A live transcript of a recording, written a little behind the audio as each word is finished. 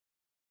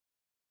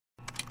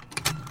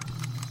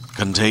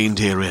Contained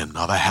herein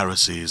are the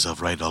heresies of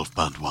Radolf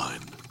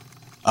Burntwine,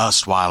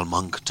 erstwhile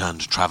monk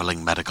turned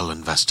traveling medical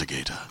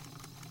investigator.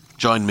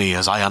 Join me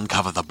as I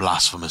uncover the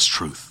blasphemous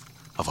truth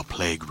of a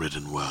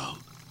plague-ridden world,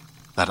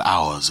 that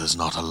ours is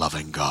not a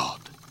loving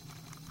God,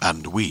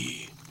 and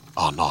we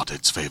are not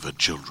its favored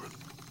children.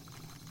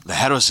 The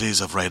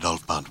heresies of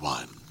Radolf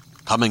Burntwine,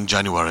 coming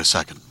January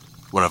 2nd,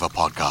 wherever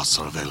podcasts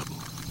are available.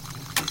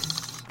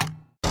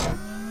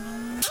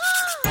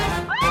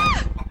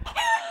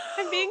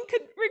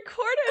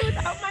 Recorded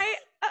without my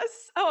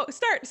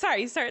start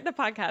the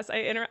podcast.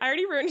 I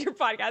already ruined your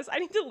podcast. I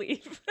need to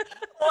leave.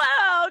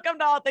 Welcome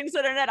to All Things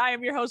Internet. I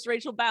am your host,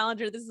 Rachel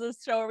Ballinger. This is a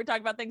show where we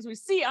talk about things we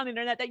see on the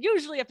internet that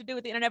usually have to do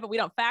with the internet, but we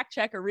don't fact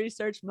check or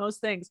research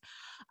most things.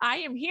 I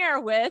am here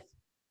with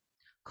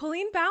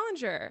Colleen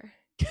Ballinger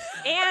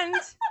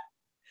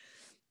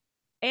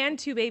and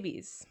two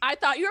babies. I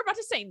thought you were about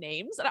to say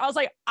names, and I was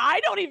like, I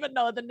don't even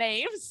know the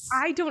names.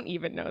 I don't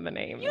even know the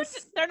names.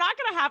 They're not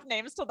going to have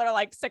names till they're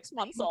like 6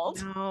 months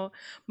old. No.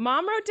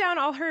 Mom wrote down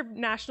all her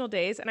national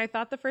days, and I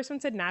thought the first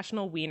one said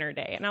National Wiener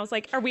Day. And I was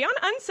like, are we on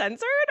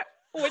Uncensored?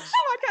 Which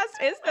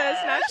podcast is this?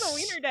 National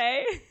Wiener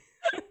Day.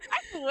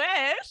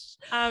 I wish.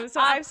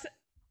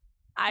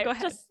 I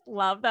just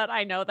love that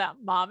I know that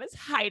Mom is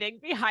hiding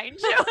behind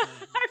you.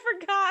 I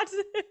forgot.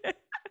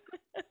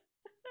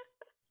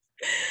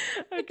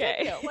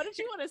 Okay. What did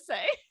you want to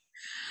say?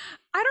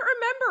 I don't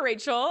remember,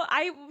 Rachel.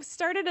 I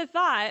started a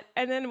thought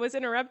and then was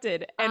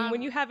interrupted. And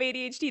when you have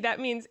ADHD, that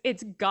means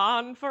it's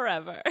gone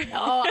forever.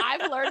 Oh,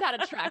 I've learned how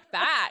to track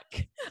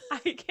back.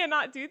 I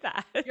cannot do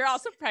that. You're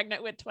also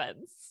pregnant with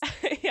twins.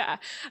 Yeah.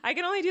 I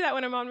can only do that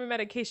when I'm on my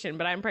medication,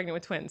 but I'm pregnant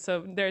with twins.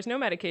 So there's no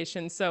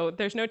medication. So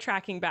there's no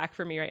tracking back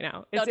for me right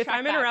now. It's if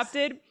I'm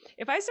interrupted,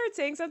 if I start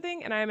saying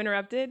something and I am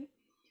interrupted,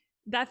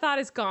 that thought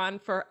is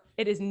gone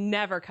it is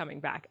never coming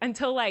back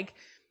until like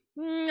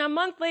a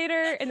month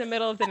later in the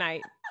middle of the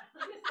night.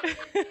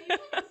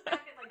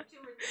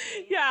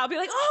 Yeah, I'll be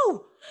like,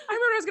 oh, I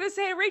remember I was going to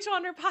say Rachel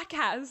on her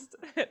podcast.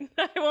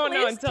 I won't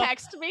know until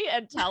text me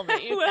and tell me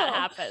if that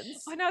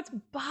happens. Oh, now it's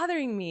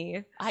bothering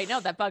me. I know,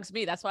 that bugs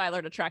me. That's why I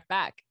learned to track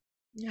back.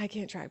 I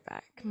can't track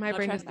back. My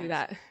brain doesn't do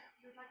that.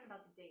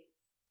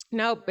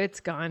 Nope, it's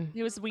gone.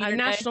 It was Wiener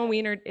National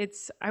Wiener.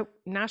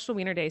 National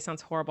Wiener Day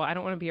sounds horrible. I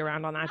don't want to be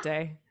around on that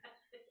day.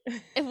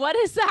 What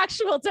is the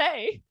actual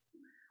day?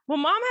 Well,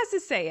 Mom has to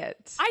say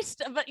it.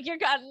 But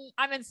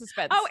I'm in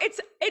suspense. Oh, it's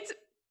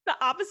the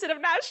opposite of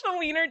National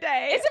Wiener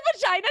Day. Is it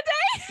Vagina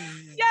Day?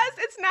 Yes,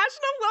 it's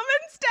National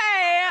Women's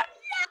Day.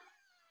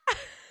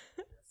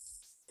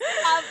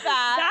 Love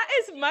that. That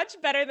is much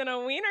better than a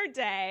Wiener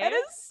Day. It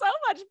is so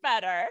much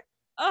better.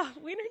 Oh,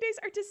 Wiener Days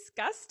are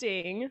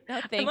disgusting.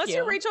 No, Unless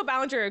you're Rachel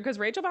Ballinger, because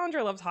Rachel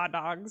Ballinger loves hot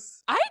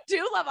dogs. I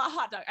do love a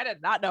hot dog. I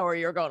did not know where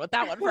you were going with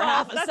that one for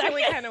half a second. That's the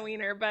only kind of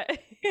wiener, but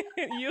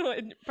you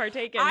would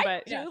partake in.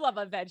 I do love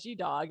a veggie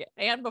dog,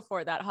 and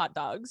before that, hot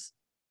dogs.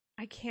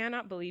 I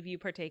cannot believe you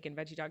partake in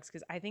veggie dogs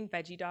because I think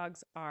veggie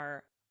dogs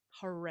are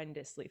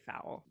horrendously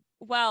foul.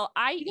 Well,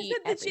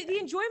 the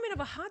enjoyment of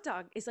a hot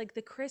dog is like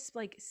the crisp,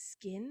 like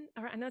skin.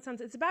 I know it's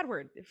a bad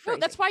word. No,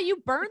 that's why you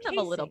burn them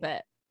a little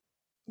bit.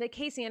 The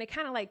casing, and it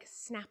kind of like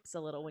snaps a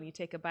little when you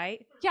take a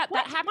bite. Yeah,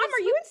 that happens. Mom, are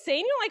you insane?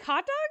 You don't like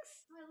hot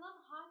dogs? I love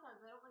hot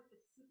dogs. I don't like the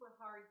super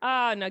hard.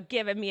 Oh no,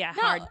 give me a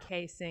hard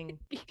casing.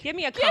 Give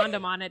me a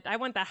condom on it. I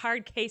want the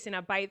hard casing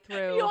to bite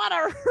through. You want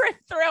to rip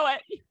through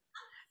it.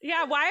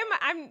 Yeah, why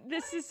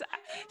this is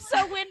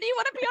so Wendy, you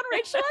want to be on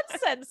Rachel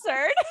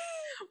Uncensored?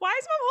 Why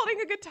is Mom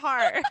holding a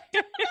guitar?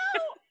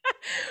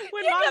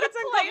 When Mom gets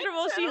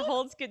uncomfortable, she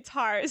holds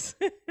guitars.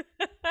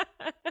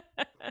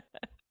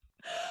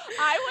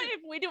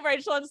 If we do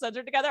Rachel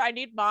Uncensored together, I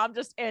need Mom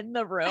just in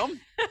the room.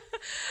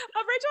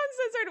 Rachel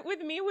Uncensored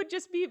with me would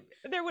just be,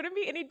 there wouldn't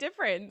be any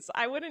difference.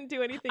 I wouldn't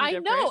do anything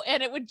different. I know,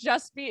 and it would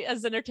just be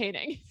as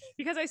entertaining.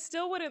 Because I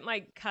still wouldn't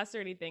like cuss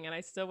or anything, and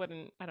I still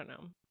wouldn't, I don't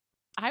know.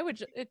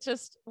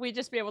 We'd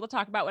just be able to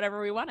talk about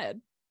whatever we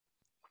wanted.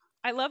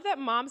 I love that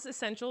Mom's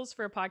essentials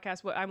for a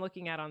podcast, what I'm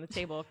looking at on the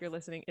table, if you're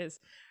listening, is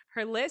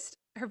her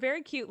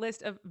very cute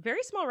list of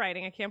very small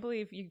writing. I can't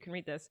believe you can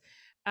read this,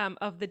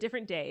 of the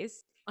different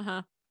days.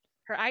 Uh-huh.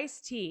 Her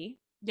iced tea.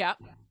 Yeah.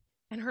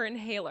 And her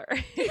inhaler.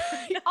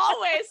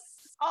 Always.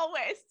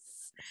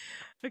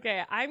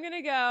 Okay, I'm going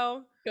to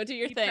go do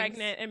your thing.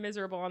 Pregnant and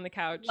miserable on the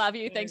couch. Love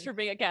you. Thanks for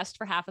being a guest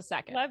for half a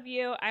second. Love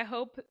you. I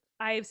hope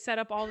I've set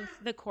up all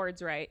the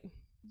chords right.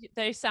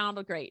 They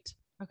sound great.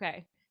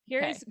 Okay.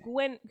 Here's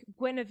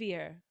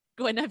Guinevere.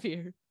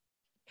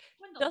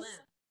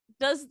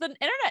 Does the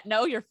internet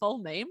know your full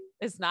name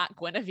is not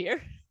Guinevere?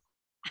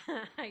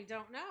 I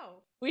don't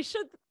know. We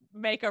should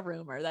make a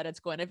rumor that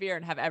it's Guinevere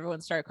and have everyone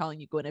start calling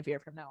you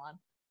Guinevere from now on.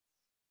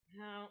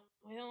 No,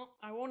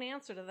 I won't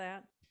answer to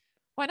that.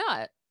 Why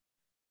not?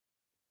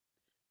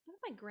 What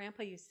did my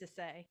grandpa used to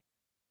say?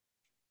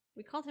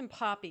 We called him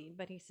Poppy,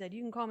 but he said,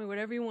 you can call me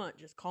whatever you want.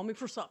 Just call me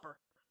for supper.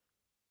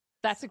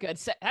 That's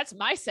that's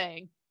my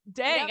saying.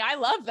 Dang, yep. I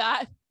love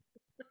that.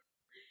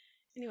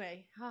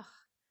 Anyway.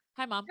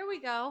 Hi, Mom. Here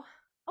we go.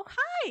 Oh,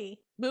 hi.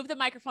 Move the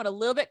microphone a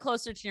little bit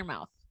closer to your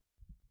mouth.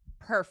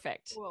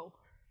 perfect. Whoa.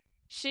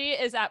 She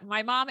is at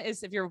my mom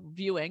is, if you're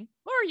viewing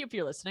or if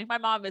you're listening, my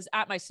mom is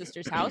at my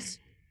sister's house.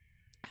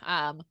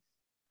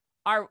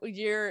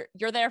 You're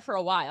there for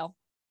a while?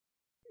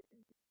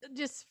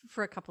 Just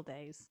for a couple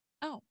days.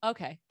 Oh,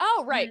 okay.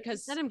 Oh, right.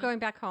 Because then I'm going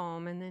back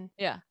home, and then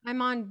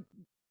I'm on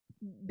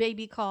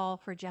baby call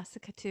for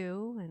Jessica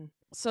too, and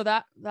so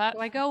that so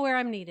I go where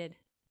I'm needed.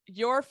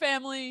 Your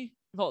family,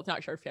 well,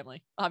 not your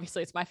family.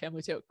 Obviously, it's my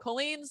family too.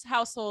 Colleen's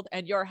household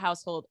and your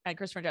household and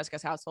Christopher and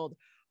Jessica's household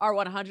are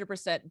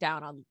 100%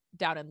 down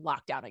in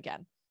lockdown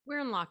again. We're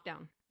in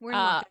lockdown.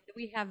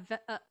 We have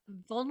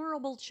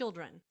vulnerable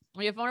children.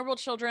 We have vulnerable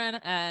children,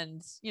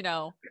 and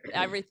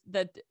I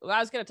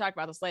was going to talk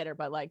about this later,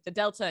 but like the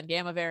Delta and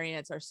Gamma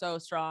variants are so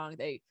strong.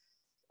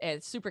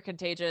 It's super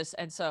contagious.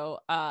 And so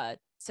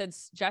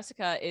since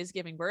Jessica is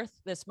giving birth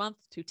this month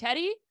to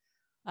Teddy,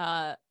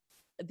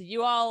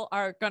 you all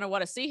are going to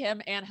want to see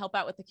him and help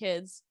out with the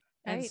kids.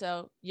 Right. And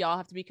so y'all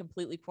have to be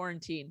completely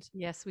quarantined.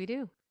 Yes, we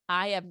do.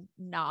 I am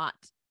not.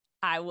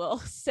 I will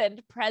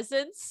send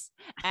presents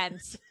and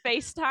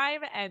FaceTime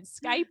and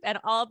Skype and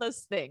all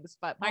those things.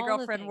 But my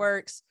girlfriend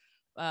works,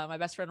 my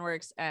best friend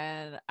works,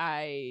 and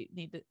I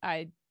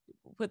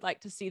would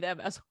like to see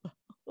them as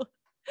well.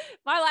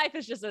 My life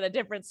is just in a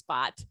different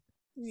spot.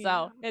 Yeah.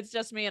 So it's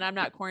just me, and I'm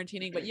not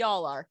quarantining, but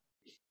y'all are.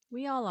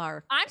 We all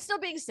are. I'm still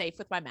being safe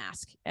with my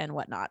mask and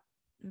whatnot.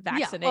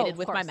 Vaccinated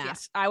with my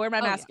mask. Yeah. I wear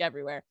my mask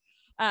everywhere.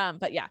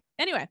 But yeah.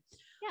 Anyway.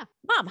 Yeah.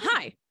 Mom,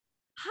 hi.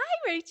 Hi,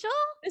 Rachel.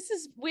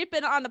 We've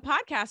been on the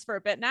podcast for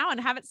a bit now and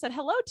haven't said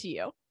hello to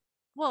you.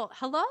 Well,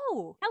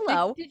 hello.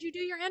 Hello. Did you do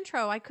your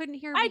intro? I couldn't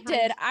hear. I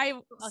did. I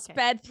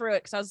sped through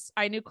it because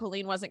I knew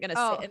Colleen wasn't going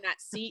to sit in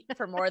that seat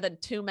for more than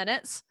 2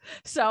 minutes.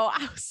 So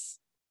I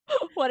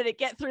wanted to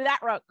get through that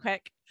real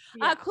quick.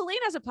 Yeah. Colleen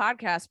has a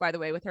podcast, by the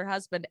way, with her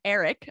husband,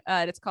 Eric.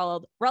 And it's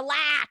called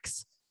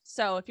Relax.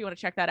 So if you want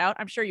to check that out,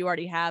 I'm sure you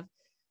already have.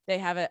 They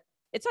have it.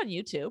 It's on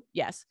YouTube.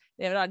 Yes.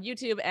 They have it on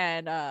YouTube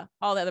and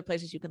all the other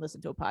places you can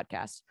listen to a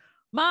podcast.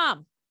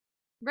 Mom.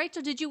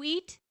 Rachel, did you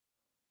eat?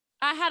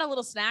 I had a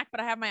little snack, but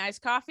I have my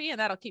iced coffee and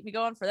that'll keep me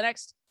going for the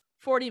next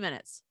 40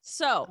 minutes.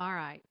 So, all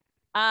right.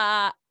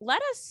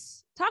 Let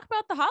us talk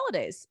about the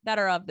holidays that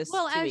are of this.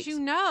 Well, as weeks. You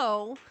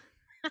know,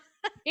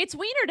 it's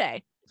Wiener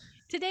Day.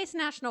 Today's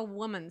National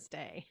Woman's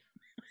Day.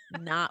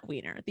 Not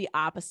wiener, the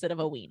opposite of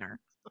a wiener.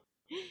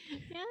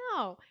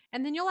 No.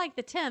 And then you'll like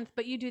the 10th,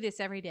 but you do this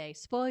every day.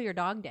 Spoil your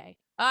dog day.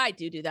 I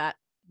do that.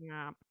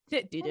 Yeah.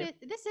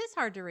 This is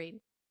hard to read.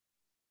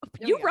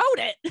 You wrote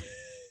it.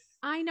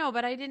 I know,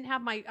 but I didn't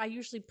have I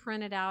usually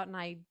print it out and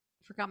I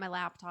forgot my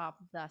laptop,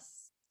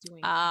 thus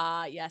doing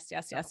yes.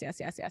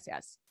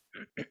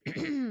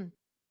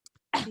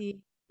 The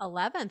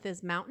 11th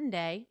is Mountain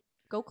Day.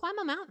 Go climb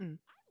a mountain.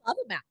 I love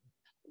a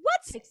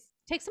mountain.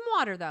 Take some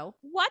water though.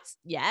 What's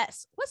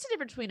the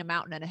difference between a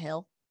mountain and a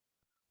hill?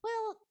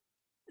 Well,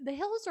 the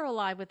hills are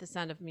alive with the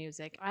sound of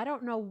music. I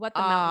don't know what the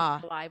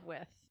mountains are alive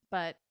with,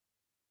 but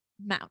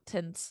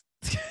mountains.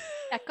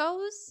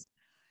 Echoes.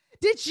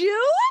 Did you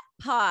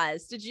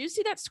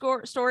see that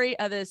story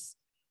of this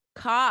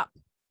cop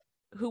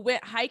who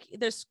went hiking?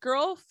 This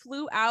girl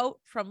flew out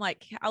from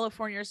like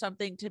California or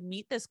something to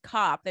meet this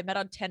cop. They met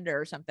on Tinder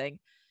or something.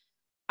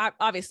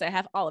 Obviously, I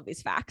have all of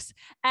these facts.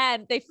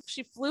 And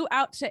she flew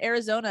out to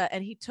Arizona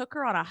and he took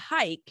her on a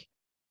hike.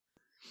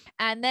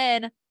 And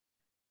then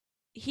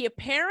she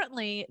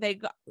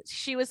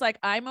was like,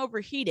 I'm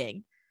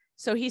overheating.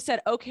 So he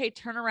said, okay,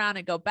 turn around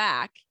and go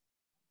back.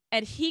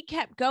 And he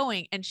kept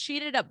going and she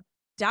ended up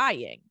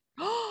dying.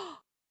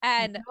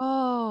 And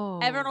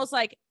everyone was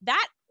like,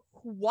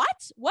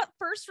 what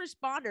first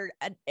responder,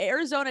 an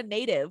Arizona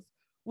native,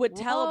 would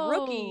tell a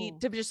rookie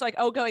to just like,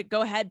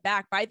 go ahead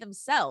back by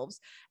themselves.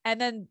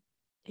 And then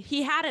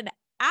he had an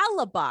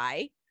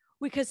alibi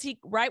because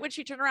right when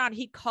she turned around,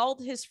 he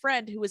called his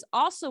friend who was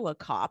also a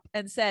cop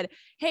and said,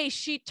 hey,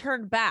 she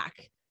turned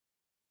back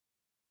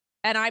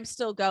and I'm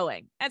still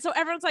going. And so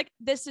everyone's like,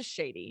 this is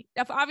shady.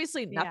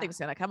 Obviously nothing's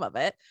going to come of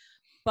it,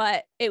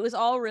 but it was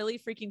all really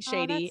freaking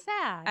shady. That's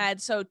sad.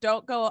 And so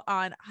don't go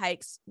on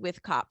hikes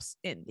with cops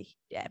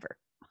ever.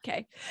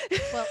 Okay.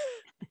 Well,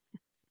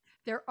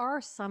 there are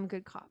some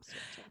good cops,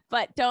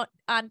 but don't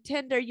on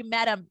Tinder. You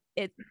met them.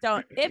 If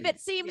it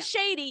seems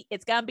shady,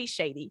 it's gonna be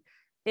shady.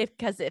 It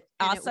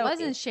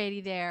wasn't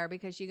shady there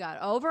because you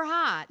got over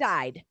hot,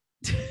 died.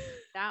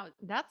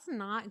 That's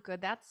not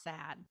good. That's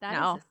sad. That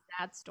is a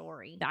sad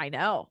story. I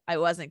know. I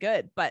wasn't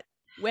good, but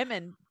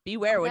women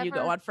beware when you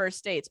go on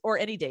first dates or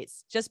any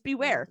dates. Just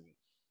beware.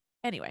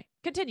 Anyway,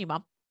 continue,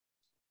 Mom.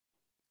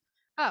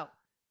 Oh,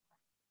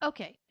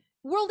 okay.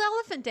 World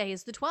Elephant Day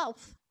is the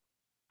 12th.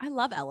 I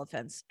love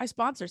elephants. I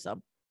sponsor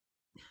some.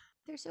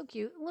 They're so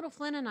cute. Little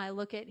Flynn and I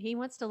he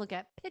wants to look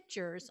at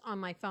pictures on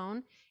my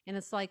phone. And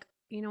it's like,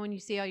 when you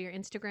see all your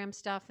Instagram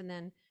stuff and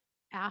then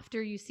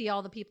after you see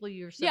all the people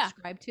you're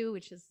subscribed to,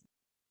 which is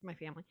my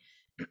family.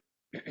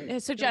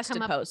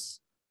 Suggested posts.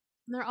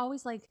 And they're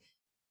always like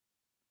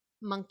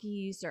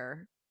monkeys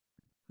or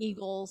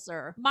eagles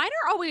or mine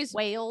are always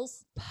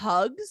whales,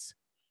 pugs.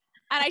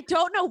 And I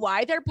don't know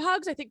why they're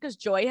pugs. I think because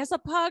Joy has a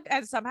pug,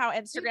 and somehow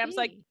Instagram's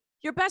like,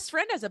 your best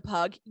friend has a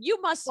pug.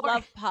 You must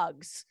love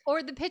pugs.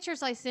 Or the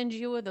pictures I send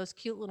you of those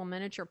cute little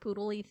miniature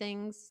poodle-y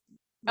things.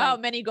 Like,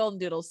 mini golden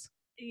doodles.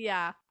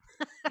 Yeah.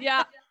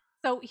 Yeah.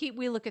 So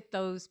we look at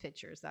those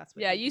pictures. That's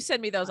what. Yeah, you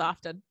send me those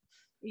often.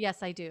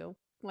 Yes, I do.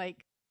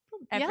 Like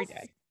every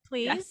day.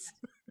 Please. Yes.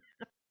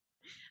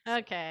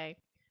 Okay.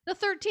 The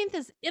 13th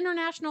is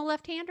International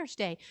Left-Handers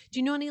Day. Do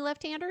you know any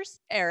left-handers?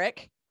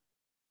 Eric.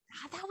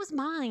 That was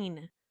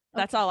mine.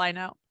 That's all I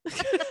know.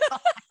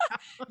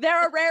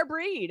 They're a rare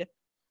breed.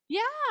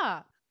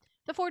 Yeah.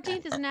 The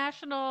 14th is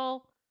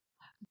National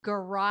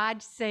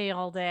Garage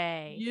Sale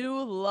Day.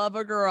 You love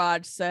a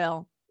garage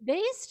sale.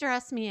 They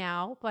stress me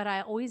out, but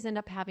I always end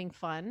up having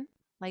fun.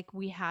 Like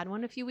we had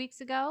one a few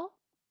weeks ago.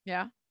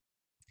 Yeah.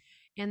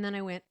 And then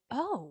I went,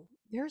 oh,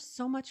 there's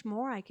so much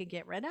more I could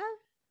get rid of.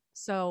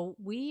 So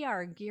we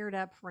are geared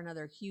up for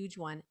another huge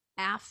one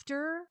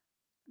after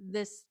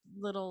this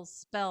little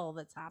spell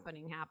that's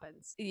happening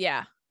happens.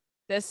 Yeah.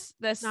 This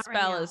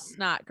spell is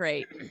not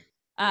great.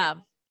 So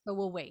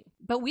we'll wait.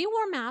 But we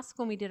wore masks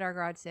when we did our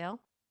garage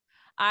sale.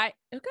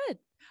 Good.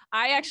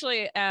 I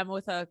actually am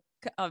with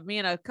me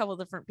and a couple of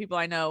different people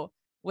I know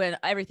when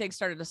everything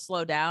started to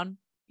slow down.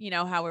 You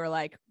know how we were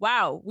like,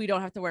 wow, we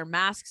don't have to wear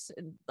masks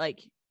and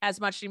like as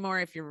much anymore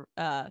if you're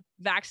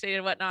vaccinated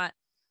and whatnot.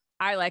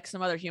 I, like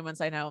some other humans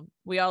I know,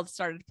 we all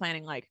started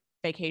planning like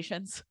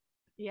vacations.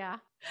 Yeah.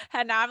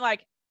 And now I'm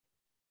like,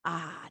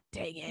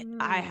 dang it.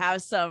 I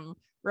have some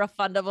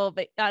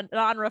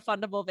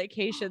non-refundable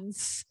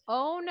vacations.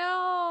 Oh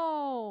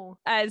no.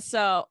 And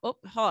so, hold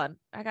on.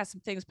 I got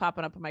some things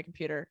popping up on my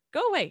computer.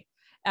 Go away.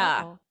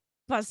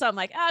 But so I'm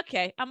like,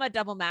 okay, I'm gonna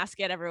double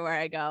mask it everywhere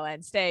I go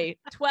and stay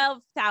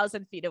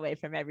 12,000 feet away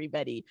from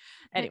everybody.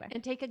 Anyway,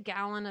 and take a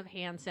gallon of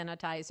hand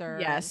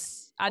sanitizer.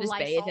 Yes, I just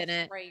bathe in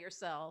it. Spray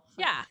yourself.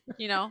 Yeah,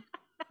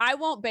 I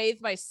won't bathe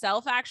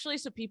myself actually,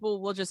 so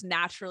people will just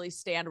naturally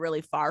stand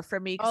really far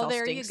from me because I'll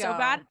stink so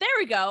bad. There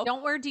we go.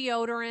 Don't wear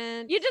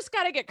deodorant. You just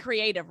got to get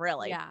creative,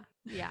 really. Yeah,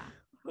 yeah.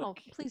 Oh,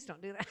 please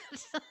don't do that.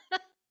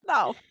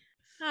 No.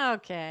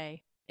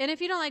 Okay. And if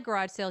you don't like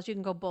garage sales, you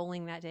can go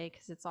bowling that day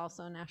because it's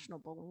also National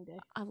Bowling Day.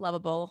 I love a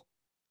bowl.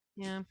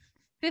 Yeah.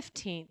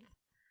 15th.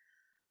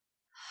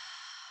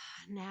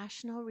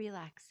 National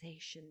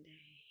Relaxation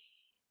Day.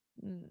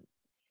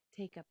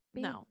 Take a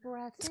big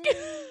breath in.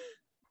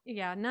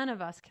 Yeah, none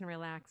of us can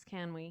relax,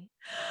 can we?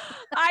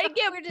 I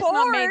get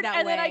bored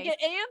and then I get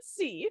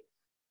antsy.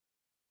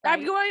 Right.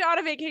 I'm going on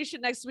a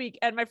vacation next week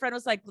and my friend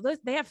was like,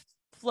 they have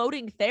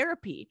floating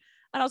therapy.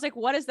 And I was like,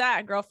 what is that?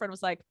 And girlfriend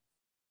was like,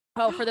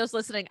 oh, for those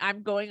listening,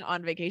 I'm going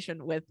on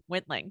vacation with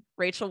Wintling,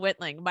 Rachel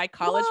Wintling, my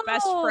college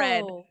best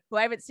friend who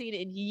I haven't seen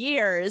in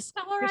years.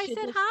 Tell her I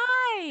said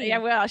hi. Yeah,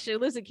 well, she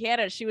lives in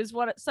Canada. She was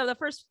so the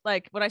first,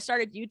 like when I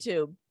started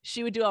YouTube,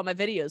 she would do all my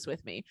videos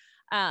with me.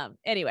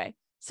 Anyway,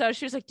 so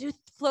she was like, dude,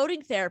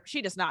 floating therapy.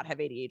 She does not have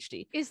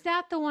ADHD. Is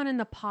that the one in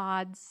the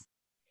pods?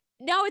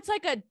 No, it's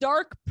like a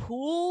dark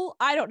pool.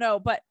 I don't know,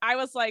 but I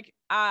was like,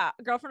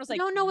 girlfriend was like,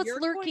 don't know what's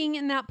lurking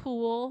in that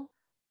pool.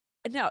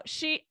 No,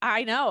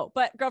 I know,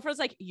 but girlfriend's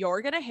like,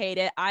 you're going to hate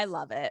it. I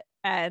love it.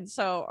 And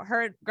so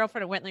her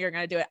girlfriend and Wintley are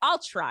going to do it. I'll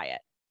try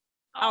it.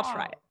 I'll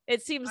try it.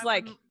 It seems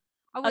I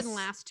wouldn't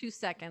last 2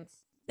 seconds.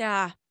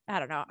 Yeah. I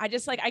don't know. I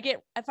just like,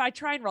 if I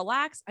try and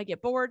relax, I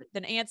get bored,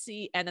 then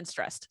antsy, and then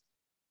stressed.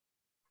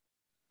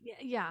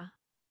 Yeah.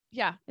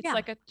 Yeah. It's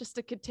like just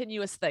a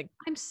continuous thing.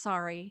 I'm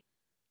sorry.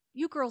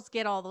 You girls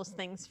get all those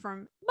things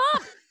from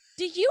Mom.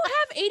 Do you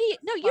have ADHD?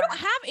 No, you don't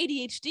have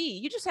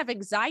ADHD. You just have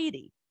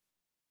anxiety.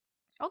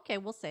 Okay,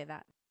 we'll say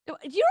that.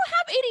 You don't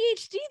have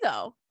ADHD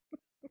though.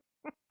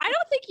 I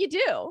don't think you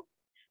do.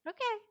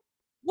 Okay.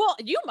 Well,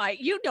 you might.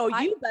 You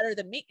better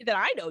than me. Than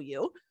I know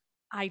you.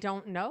 I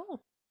don't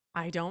know.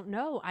 I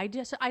know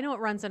it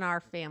runs in our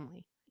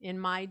family, in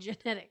my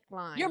genetic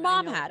line. Your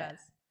mom had it.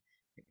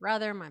 My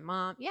brother, my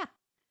mom. Yeah.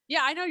 Yeah,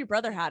 I know your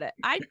brother had it.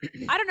 I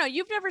don't know.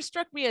 You've never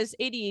struck me as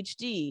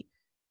ADHD.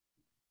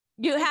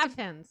 You have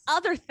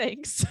other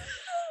things.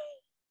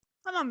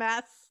 I'm a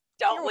mess.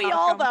 Don't we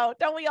all though?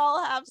 Don't we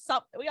all have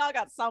something? We all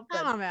got something.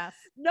 I'm a mess.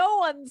 No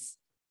one's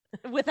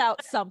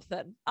without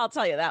something. I'll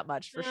tell you that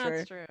much for sure.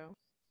 That's true.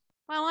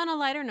 Well, on a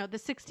lighter note, the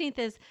 16th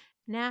is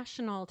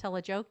National Tell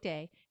a Joke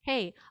Day.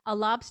 Hey, a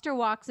lobster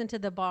walks into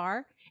the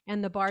bar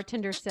and the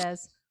bartender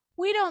says,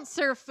 "We don't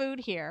serve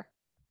food here."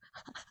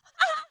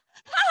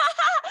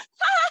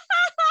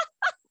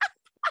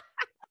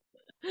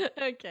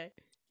 Okay.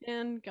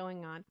 And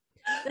going on.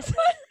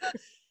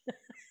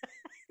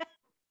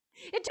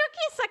 It took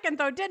you a second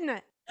though, didn't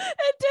it?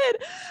 It did.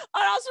 It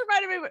also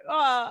reminded me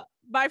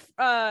my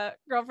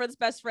girlfriend's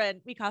best friend,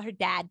 we call her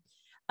Dad.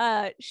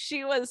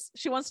 She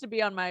wants to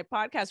be on my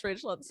podcast,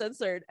 Rachel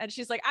Uncensored, and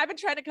she's like, I've been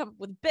trying to come up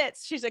with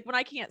bits. She's like, when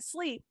I can't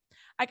sleep,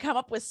 I come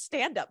up with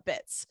stand-up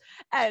bits.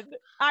 And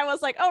I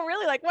was like, oh,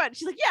 really? Like what?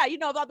 She's like, yeah,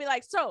 I'll be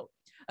like, so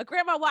a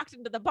grandma walked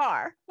into the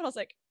bar. And I was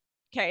like,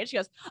 okay. And she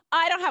goes,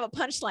 I don't have a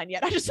punchline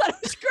yet. I just thought it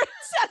was great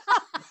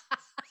setup.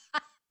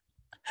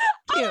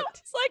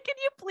 It's like, can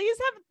you please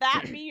have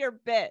that be your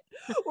bit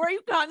where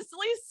you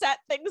constantly set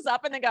things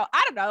up and then go,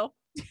 I don't know.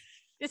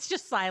 It's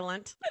just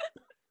silent.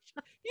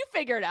 You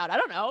figure it out. I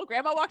don't know.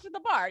 Grandma walked to the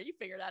bar. You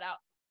figure that out.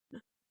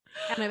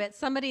 And I bet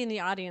somebody in the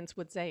audience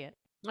would say it.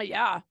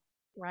 Yeah.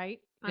 Right?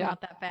 I'm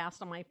not that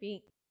fast on my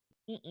feet.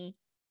 Mm-mm.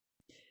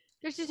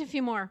 There's just a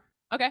few more.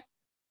 Okay.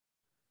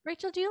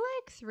 Rachel, do you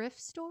like thrift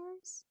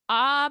stores?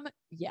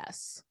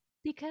 Yes.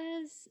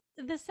 Because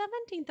the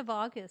 17th of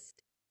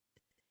August.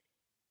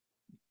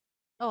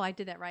 Oh, I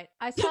did that right.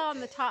 I saw on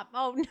the top.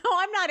 Oh, no,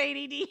 I'm not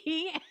ADD.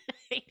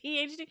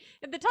 ADHD.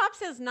 The top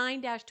says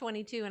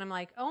 9-22. And I'm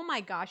like, oh my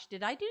gosh,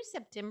 did I do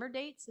September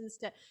dates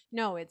instead?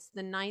 No, it's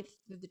the 9th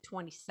through the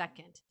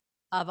 22nd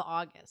of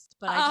August.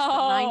 But I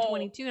just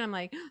put 9-22 and I'm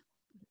like,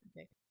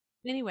 okay.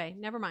 Anyway,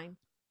 never mind.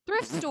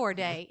 Thrift store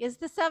day is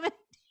the 17th.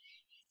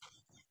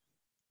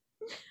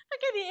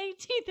 Okay,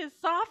 the 18th is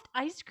soft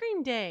ice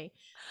cream day.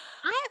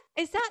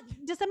 Does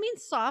that mean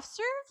soft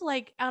serve?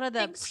 Like out of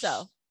the, I think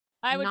so.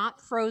 I would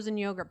not frozen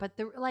yogurt, but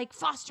the like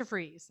Foster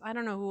Freeze. I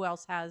don't know who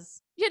else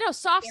has.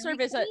 soft Dairy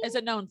serve Queen? is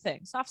a known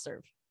thing. Soft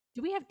serve.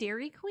 Do we have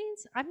Dairy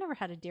Queens? I've never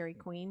had a Dairy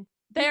Queen.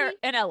 They're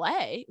in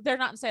LA. They're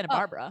not in Santa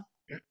Barbara.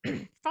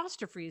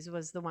 Foster Freeze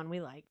was the one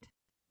we liked.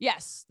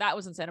 Yes, that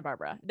was in Santa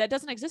Barbara. That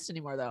doesn't exist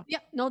anymore though. Yeah,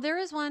 no, there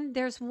is one.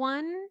 There's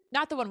one.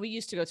 Not the one we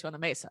used to go to on the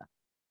Mesa.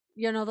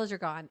 Yeah, no, those are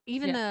gone.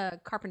 Even the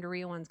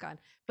Carpinteria one's gone.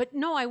 But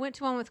no, I went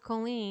to one with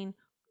Colleen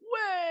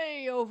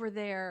way over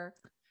there.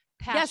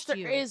 Yes,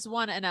 there is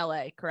one in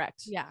LA,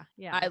 correct? Yeah.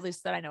 At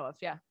least that I know of,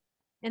 yeah.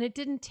 And it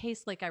didn't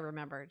taste like I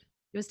remembered.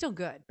 It was still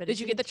good, but did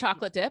you get the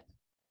chocolate dip?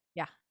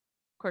 Yeah.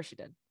 Of course you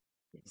did.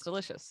 It's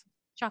delicious.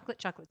 Chocolate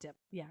dip.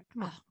 Yeah,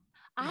 come on.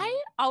 I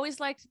always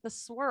liked the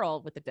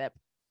swirl with the dip.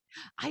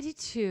 I did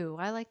too.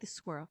 I like the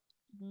swirl.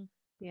 Mm-hmm.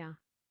 Yeah.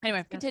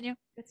 Anyway, continue.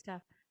 Good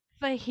stuff.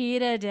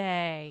 Fajita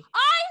day.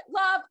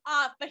 I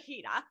love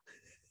fajita.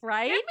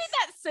 Right? Give me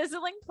that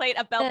sizzling plate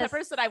of bell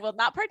peppers that I will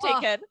not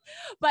partake in,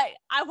 but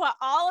I want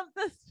all of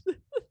the.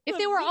 If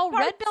they were all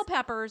red bell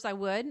peppers, I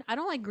would. I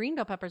don't like green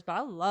bell peppers, but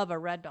I love a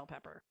red bell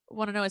pepper.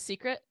 Want to know a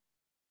secret?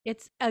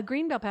 It's a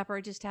green bell pepper.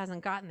 It just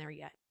hasn't gotten there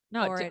yet.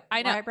 No,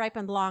 I know.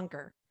 Ripened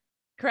longer.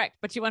 Correct.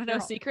 But you want to know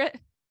a secret?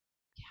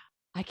 Yeah.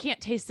 I can't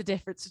taste the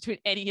difference between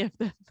any of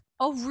them.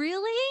 Oh,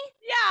 really?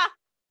 Yeah.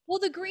 Well,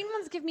 the green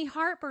ones give me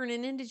heartburn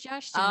and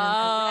indigestion, and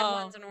the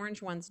red ones and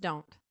orange ones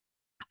don't.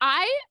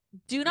 I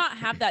do not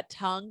have that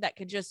tongue that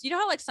can just,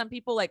 how like some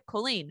people like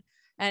Colleen,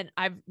 and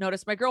I've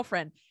noticed my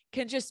girlfriend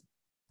can just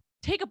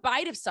take a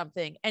bite of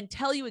something and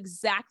tell you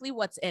exactly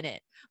what's in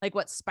it. Like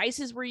what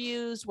spices were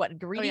used, what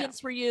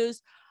ingredients were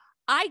used.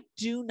 I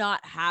do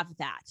not have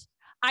that.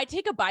 I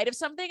take a bite of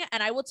something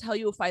and I will tell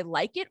you if I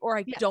like it or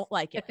I don't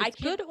like it. If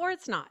it's good or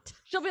it's not.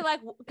 She'll be like,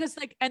 because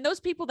like, and those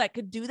people that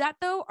could do that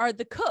though are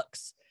the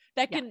cooks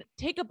that can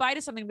take a bite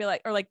of something and be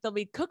like, or like they'll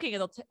be cooking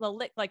and they'll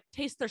like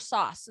taste their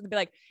sauce and be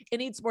like, it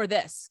needs more of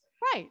this.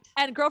 Right.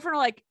 And girlfriend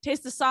will like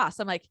taste the sauce.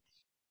 I'm like,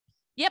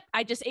 yep,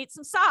 I just ate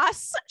some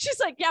sauce. She's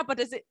like, yeah, but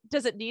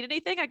does it need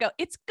anything? I go,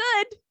 it's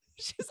good.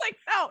 She's like,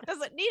 no, it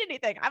doesn't need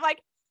anything. I'm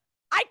like,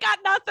 I got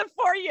nothing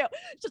for you.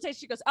 She'll taste,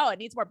 she goes, oh, it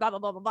needs more blah, blah,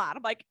 blah, blah, blah. And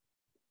I'm like,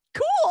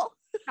 cool.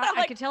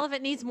 I can tell if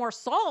it needs more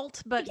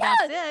salt, but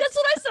that's it. That's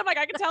what I said. I'm like,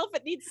 I can tell if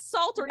it needs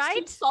salt or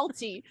it's too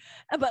salty.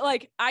 But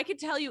like, I can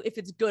tell you if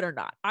it's good or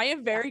not. I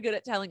am very good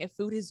at telling if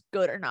food is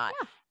good or not.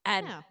 Yeah.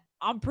 And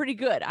I'm pretty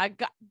good.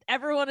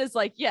 Everyone is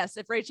like, yes,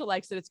 if Rachel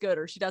likes it, it's good,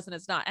 or she doesn't,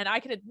 it's not. And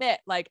I can admit,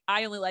 like,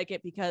 I only like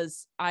it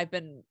because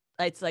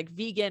it's like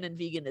vegan, and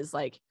vegan is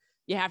like,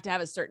 you have to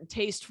have a certain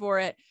taste for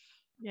it.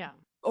 Yeah.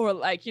 Or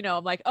like,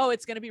 I'm like, oh,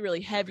 it's going to be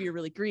really heavy or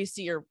really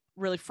greasy or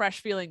really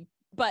fresh feeling,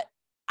 but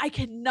I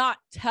cannot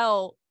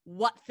tell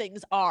what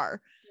things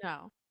are.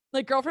 No.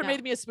 Like girlfriend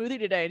made me a smoothie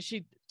today, and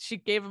she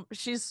gave him,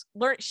 she's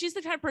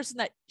the kind of person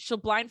that she'll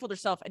blindfold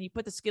herself and you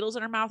put the Skittles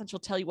in her mouth and she'll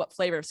tell you what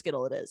flavor of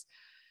Skittle it is.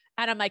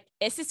 And I'm like,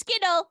 it's a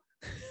Skittle.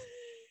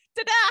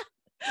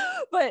 Ta-da!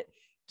 But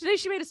today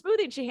she made a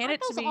smoothie and she handed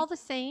it to me. All the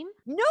same?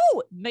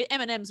 No,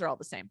 M&Ms are all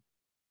the same.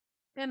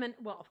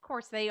 Well, of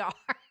course they are.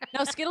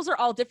 No, Skittles are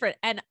all different.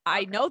 And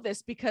I know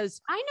this because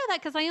I know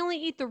that because I only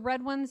eat the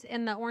red ones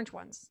and the orange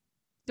ones.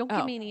 Don't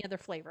give me any other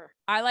flavor.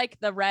 I like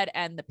the red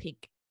and the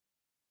pink.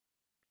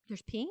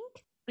 There's pink?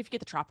 If you get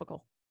the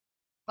tropical.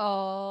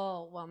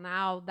 Oh, well,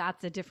 now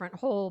that's a different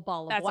whole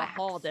ball of wax.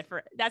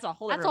 That's a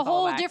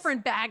whole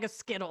different bag of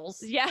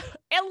Skittles. Yeah,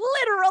 it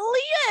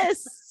literally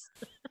is.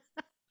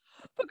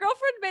 But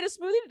girlfriend made a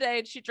smoothie today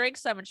and she drank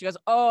some and she goes,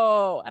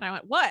 oh, and I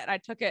went, what? And I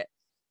took it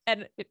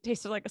and it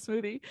tasted like a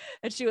smoothie.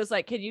 And she was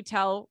like, can you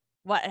tell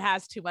what it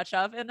has too much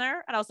of in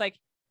there? And I was like,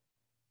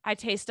 I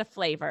taste a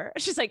flavor.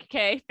 She's like,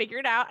 okay, figure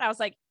it out. And I was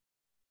like,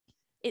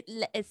 it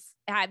is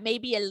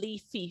maybe a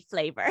leafy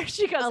flavor.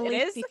 She goes,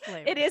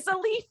 it is a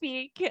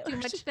leafy. Too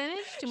much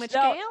spinach? Too much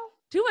kale?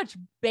 Too much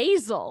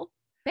basil.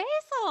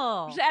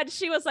 Basil. And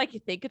she was like,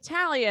 you think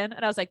Italian?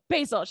 And I was like,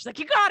 basil. She's like,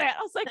 you got it.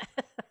 I was like,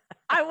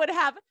 I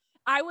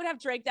would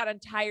have drank that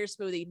entire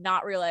smoothie,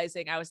 not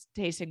realizing I was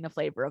tasting the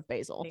flavor of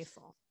basil.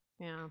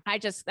 Yeah.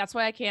 That's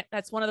why I can't,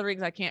 that's one of the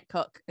reasons I can't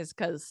cook is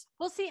because.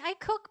 Well, see, I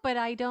cook, but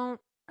I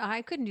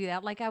couldn't do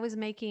that. Like I was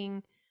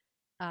making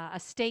a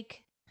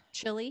steak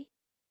chili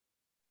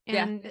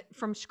and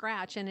from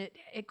scratch, and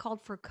it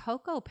called for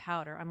cocoa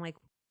powder. I'm like,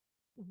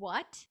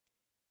 what?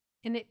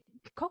 And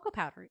cocoa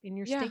powder in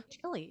your steak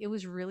chili. It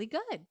was really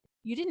good.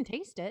 You didn't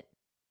taste it,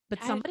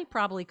 but somebody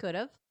probably could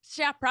have.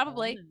 Yeah,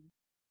 probably.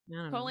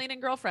 Colleen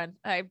and girlfriend.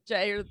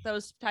 They're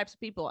those types of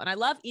people. And I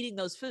love eating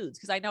those foods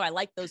because I know I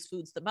like those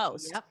foods the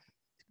most. Yep.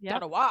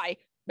 Don't know why.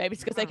 Maybe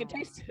it's because I can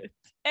taste it.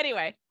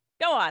 Anyway,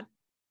 go on.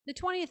 The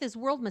 20th is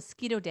World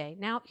Mosquito Day.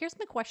 Now, here's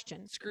my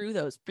question. Screw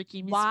those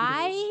freaking mosquitoes.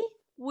 Why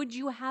would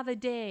you have a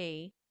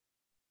day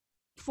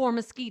for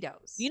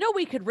mosquitoes? You know,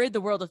 we could rid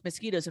the world of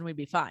mosquitoes and we'd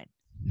be fine.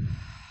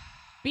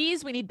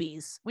 Bees, we need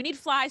bees. We need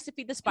flies to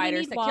feed the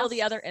spiders that kill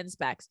the other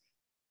insects.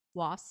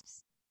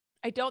 Wasps.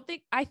 I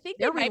think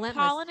they might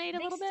pollinate a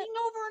little bit. They sting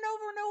over and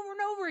over and over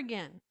and over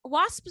again.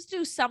 Wasps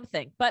do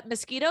something, but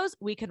mosquitoes,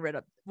 we can rid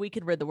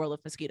the world of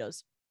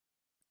mosquitoes.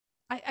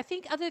 I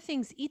think other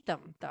things eat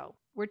them, though.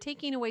 We're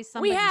taking away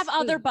some. We have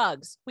other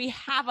bugs. We'll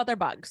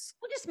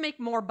just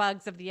make more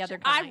bugs of the other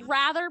kind. I'd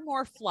rather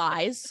more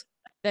flies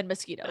than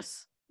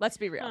mosquitoes. Let's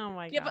be real. Oh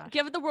my god!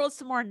 Give the world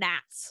some more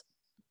gnats.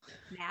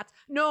 Gnats?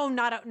 No,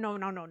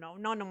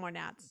 no more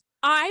gnats.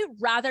 I'd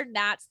rather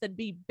gnats than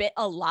be bit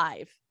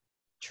alive.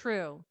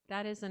 True.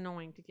 That is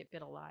annoying to get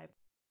bit alive.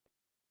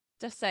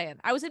 Just saying.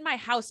 I was in my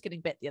house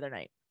getting bit the other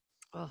night.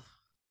 Ugh.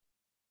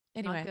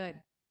 Anyway,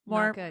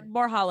 not good.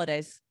 More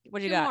holidays.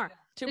 What do you got? More.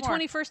 The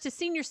 21st is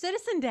Senior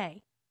Citizen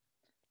Day.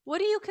 What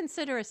do you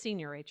consider a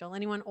senior, Rachel?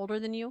 Anyone older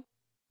than you?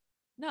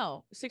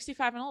 No,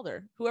 65 and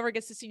older. Whoever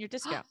gets the senior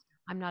discount.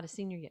 I'm not a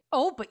senior yet.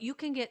 Oh, but you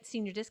can get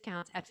senior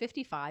discounts at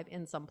 55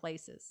 in some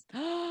places.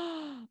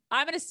 I'm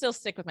going to still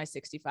stick with my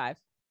 65.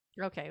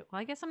 Okay.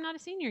 Well, I guess I'm not a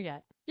senior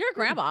yet. You're a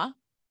grandma.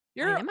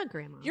 I am a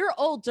grandma. You're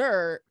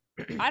older.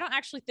 I don't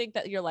actually think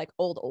that you're like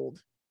old.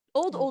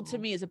 Old to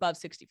me is above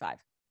 65.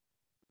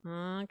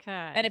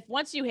 Okay. And if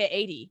once you hit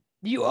 80,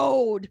 you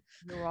old.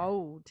 You're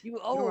old.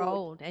 You're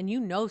old. And you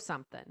know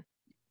something.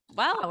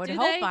 Well, I would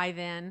hope by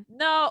then.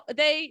 No,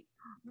 they're.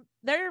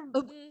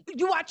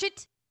 You watch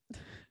it.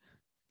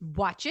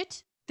 Watch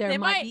it. There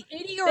might be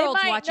 80-year-olds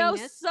watching know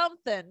this.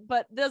 Something,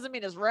 but doesn't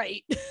mean it's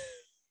right.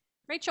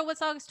 Rachel,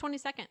 what's August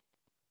 22nd?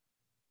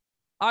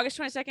 August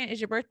 22nd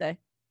is your birthday.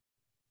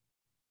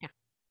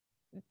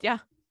 Yeah.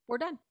 We're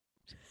done.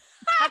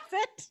 That's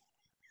it.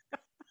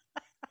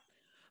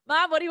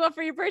 Mom, what do you want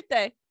for your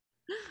birthday?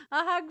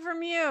 A hug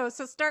from you.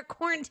 So start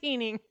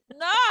quarantining.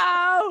 No.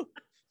 I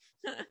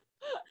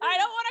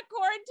don't want to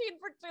quarantine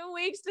for 2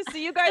 weeks to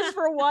see you guys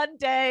for one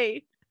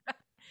day.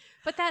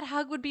 But that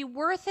hug would be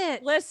worth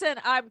it. Listen,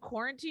 I'm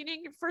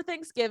quarantining for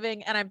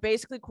Thanksgiving and I'm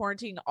basically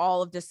quarantining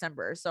all of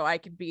December so I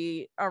can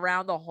be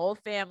around the whole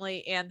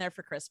family and there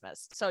for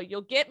Christmas. So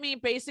you'll get me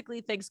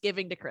basically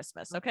Thanksgiving to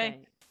Christmas. Okay.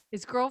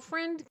 Is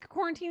girlfriend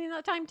quarantining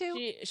that time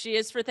too? She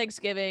is for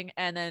Thanksgiving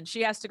and then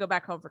she has to go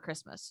back home for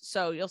Christmas.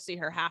 So you'll see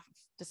her half of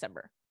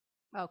December.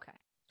 Okay.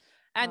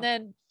 And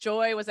then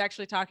Joy was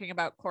actually talking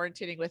about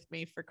quarantining with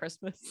me for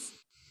Christmas.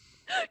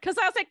 Because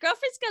I was like,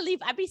 girlfriend's gonna leave.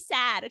 I'd be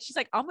sad. And she's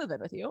like, I'll move in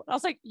with you. And I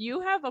was like,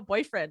 you have a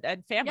boyfriend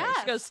and family. Yes.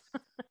 She goes,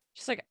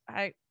 she's like,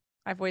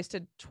 I've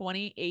wasted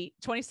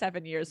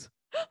 27 years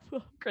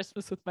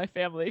Christmas with my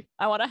family.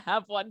 I want to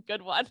have one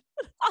good one.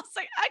 I was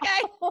like,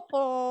 okay.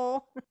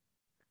 Oh.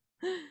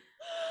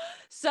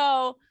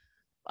 So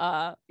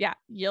yeah,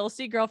 you'll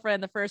see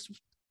girlfriend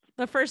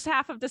the first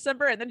half of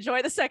December and then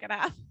Joy the second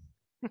half.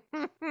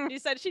 She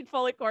said she'd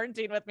fully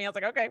quarantine with me. I was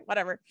like, okay,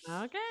 whatever.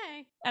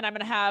 Okay. And I'm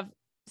gonna have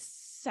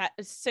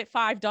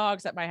 5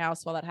 dogs at my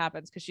house while that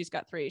happens because she's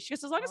got 3. She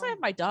goes, as long as I have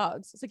my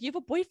dogs. It's like, you have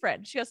a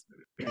boyfriend. She goes,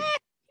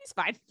 he's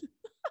fine.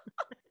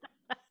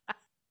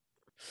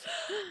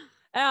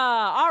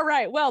 All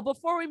right. Well,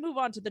 before we move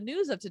on to the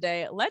news of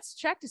today, let's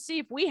check to see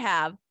if we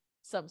have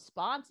some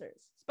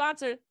sponsors.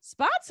 Sponsor.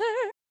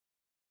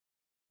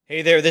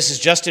 Hey there, this is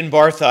Justin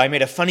Bartha. I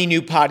made a funny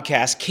new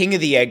podcast, King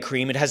of the Egg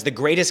Cream. It has the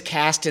greatest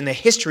cast in the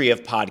history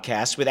of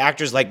podcasts with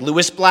actors like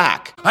Louis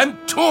Black. I'm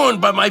torn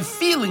by my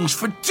feelings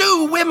for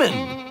 2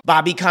 women.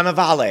 Bobby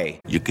Cannavale.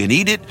 You can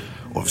eat it,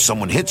 or if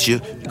someone hits you,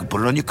 you can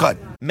put it on your cut.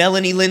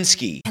 Melanie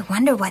Linsky. I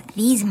wonder what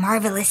these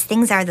marvelous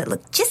things are that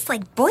look just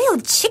like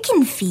boiled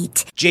chicken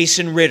feet.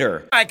 Jason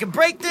Ritter. I can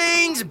break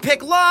things and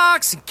pick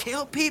locks and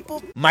kill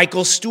people.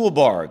 Michael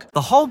Stuhlbarg.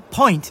 The whole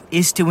point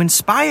is to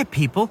inspire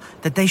people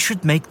that they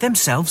should make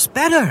themselves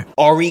better.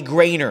 Ari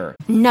Grainer.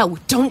 No,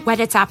 don't whet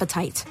its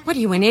appetite. What are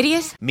you, an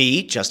idiot?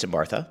 Me, Justin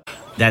Bartha.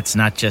 That's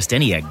not just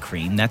any egg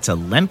cream, that's a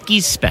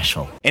Lemke's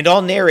special. And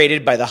all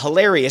narrated by the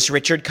hilarious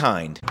Richard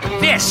Kind.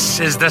 This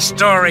is the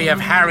story of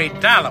Harry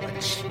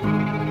Dalowitz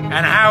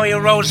and how he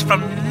rose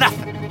from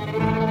nothing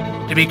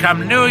to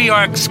become New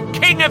York's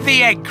King of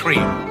the Egg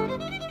Cream.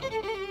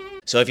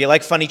 So if you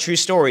like funny true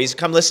stories,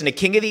 come listen to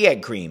King of the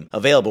Egg Cream,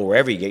 available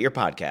wherever you get your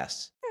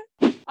podcasts.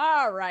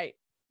 All right.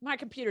 My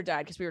computer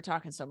died because we were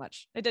talking so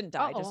much. It didn't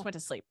die. It just went to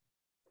sleep.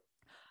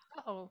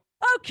 Uh-oh.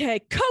 Okay,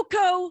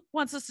 Coco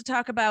wants us to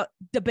talk about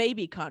the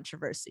baby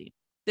controversy.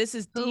 This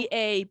is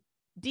DABABY,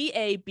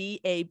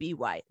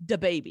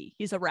 DaBaby.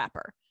 He's a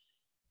rapper.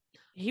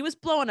 He was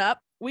blowing up.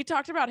 We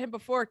talked about him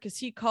before because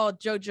he called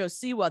JoJo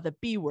Siwa the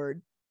B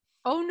word.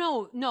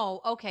 Oh,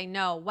 no. Okay,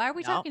 no. Why are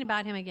we talking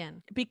about him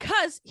again?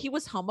 Because he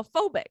was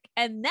homophobic.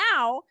 And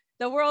now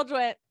the world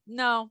went,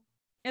 no,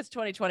 it's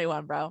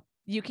 2021, bro.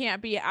 You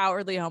can't be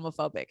outwardly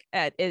homophobic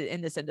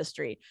in this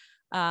industry.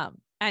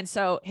 And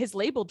so his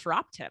label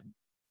dropped him.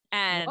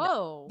 And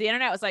the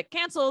internet was like,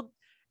 canceled.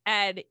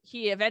 And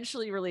he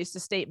eventually released a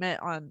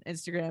statement on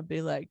Instagram,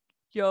 be like,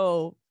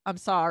 yo, I'm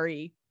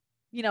sorry.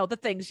 You know, the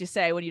things you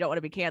say when you don't want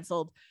to be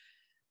canceled.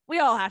 We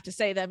all have to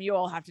say them.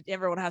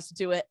 Everyone has to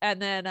do it. And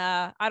then,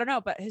 I don't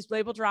know, but his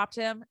label dropped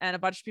him and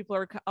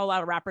a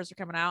lot of rappers are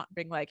coming out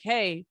being like,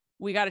 hey,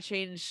 we got to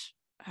change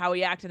how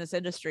we act in this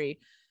industry.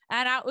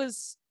 And I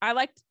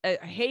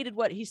hated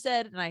what he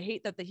said. And I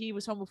hate that he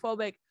was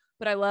homophobic,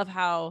 but I love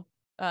how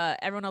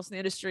everyone else in the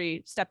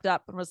industry stepped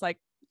up and was like,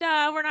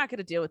 nah, we're not going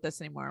to deal with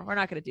this anymore. We're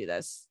not going to do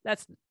this.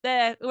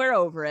 We're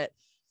over it.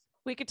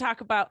 We could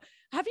talk about,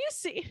 have you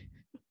seen,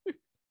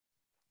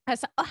 hi,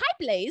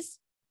 Blaze.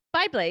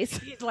 Bye, Blaze.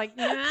 He's like,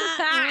 in,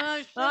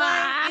 out.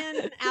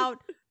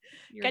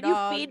 Can you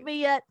feed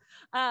me yet?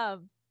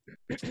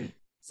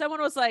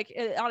 Someone was like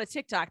on a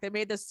TikTok, they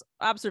made this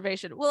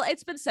observation. Well,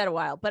 it's been said a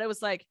while, but it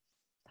was like,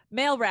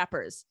 male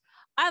rappers,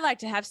 I like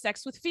to have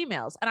sex with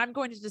females, and I'm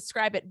going to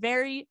describe it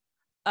very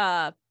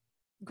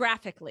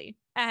graphically.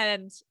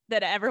 And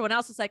then everyone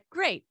else is like,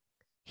 great.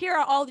 Here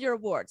are all your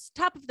awards.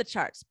 Top of the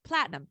charts,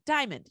 platinum,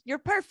 diamond, you're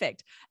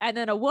perfect. And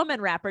then a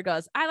woman rapper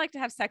goes, I like to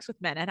have sex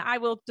with men and I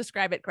will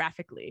describe it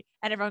graphically.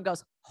 And everyone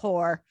goes,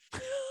 whore.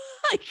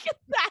 Like,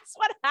 that's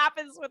what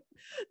happens with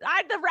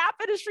the rap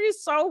industry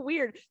is so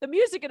weird. The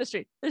music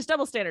industry, there's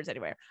double standards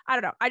anywhere. I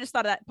don't know. I just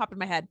thought of that popped in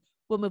my head.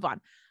 We'll move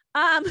on.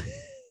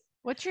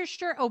 What's your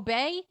shirt?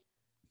 Obey?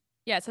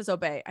 Yeah, it says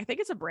Obey. I think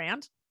it's a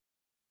brand.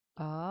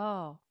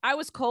 Oh. I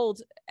was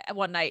cold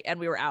one night and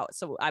we were out,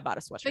 so I bought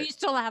a sweatshirt. So you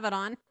still have it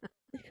on?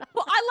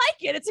 Well, I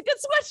like it. It's a good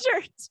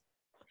sweatshirt.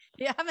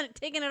 You haven't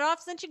taken it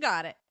off since you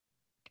got it.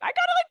 I got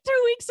it like 2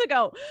 weeks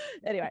ago.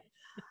 Anyway,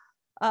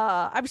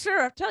 I'm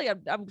sure I'll tell you,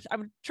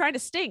 I'm trying to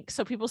stink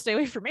so people stay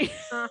away from me.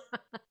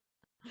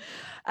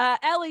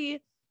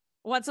 Ellie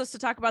wants us to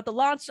talk about the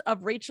launch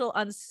of Rachel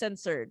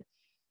Uncensored.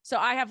 So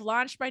I have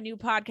launched my new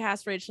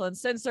podcast, Rachel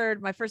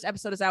Uncensored. My first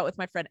episode is out with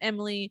my friend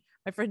Emily.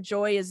 My friend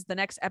Joy is the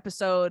next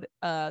episode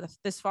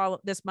this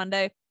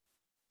Monday.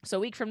 So a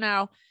week from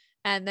now.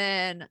 And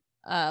then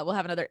we'll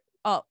have another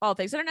all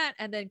things internet,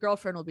 and then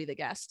girlfriend will be the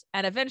guest.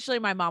 And eventually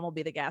my mom will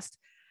be the guest.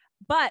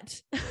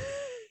 But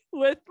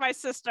with my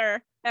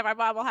sister and my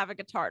mom will have a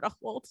guitar to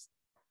hold.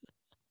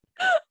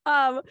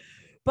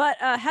 But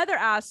Heather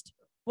asked,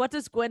 what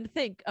does Gwen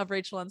think of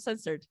Rachel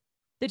Uncensored?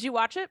 Did you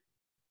watch it?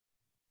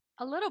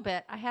 A little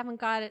bit. I haven't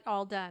got it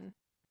all done.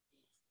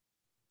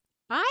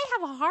 I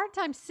have a hard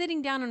time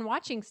sitting down and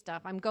watching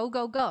stuff. I'm go,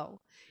 go,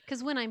 go.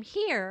 Because when I'm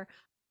here,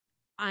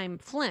 I'm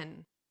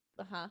Flynn.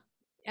 Uh-huh.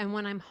 And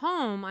when I'm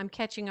home, I'm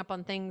catching up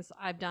on things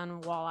I've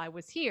done while I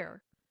was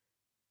here.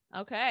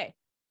 Okay.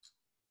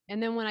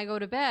 And then when I go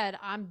to bed,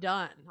 I'm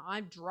done.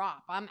 I'm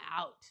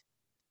out.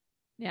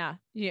 Yeah.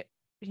 You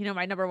know,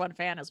 my number one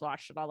fan has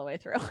watched it all the way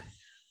through.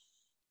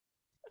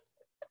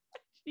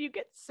 You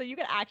get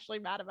actually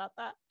mad about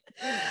that.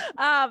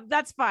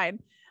 That's fine.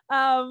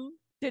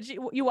 Did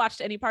you watched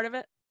any part of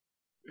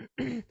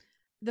it?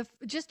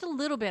 Just a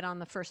little bit on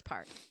the first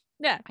part.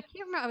 Yeah. I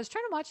can't remember. I was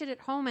trying to watch it at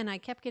home and I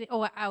kept getting,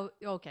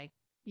 okay.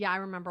 Yeah, I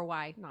remember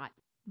why not.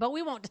 But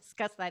we won't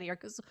discuss that here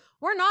because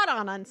we're not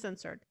on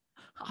Uncensored.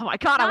 Oh my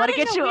God, I want to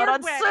get you on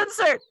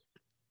Uncensored.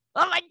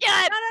 Oh my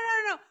God.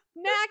 No.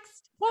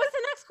 Next. What was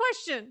the next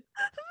question?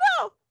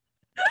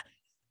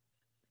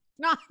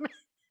 No.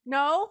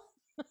 No.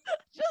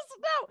 Just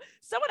no.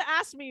 Someone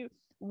asked me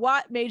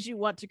what made you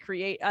want to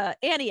create.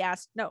 Annie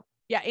asked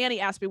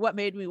me what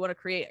made me want to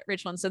create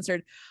Rachel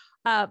Uncensored.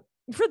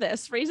 For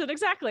this reason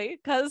exactly,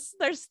 because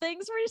there's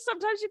things where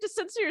sometimes you just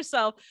censor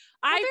yourself.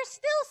 There's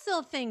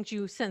still things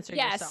you censor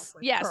yourself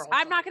with. Yes.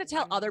 I'm not going to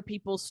tell other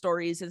people's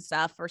stories and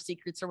stuff or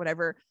secrets or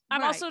whatever.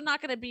 I'm also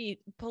not going to be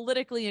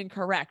politically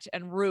incorrect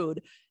and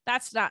rude.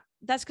 That's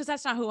because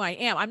that's not who I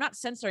am. I'm not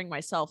censoring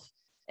myself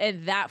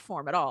in that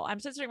form at all. I'm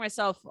censoring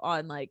myself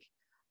on like,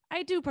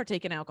 I do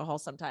partake in alcohol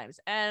sometimes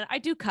and I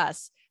do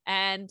cuss,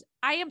 and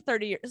I am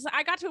 30 years.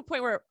 I got to a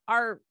point where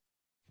our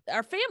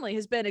family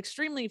has been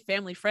extremely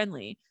family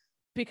friendly,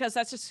 because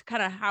that's just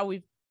kind of how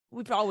we've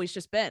always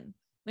just been.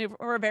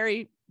 We're a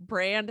very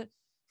brand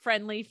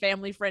friendly,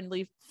 family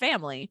friendly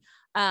family.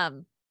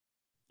 And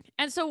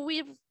so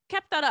we've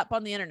kept that up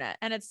on the internet,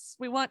 and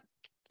we want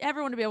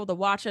everyone to be able to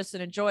watch us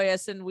and enjoy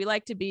us. And we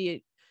like to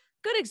be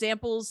good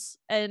examples.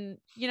 And,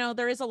 you know,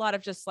 there is a lot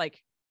of just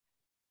like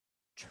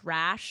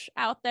trash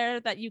out there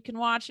that you can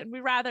watch. And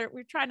we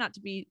try not to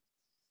be,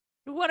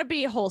 we want to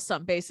be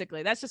wholesome,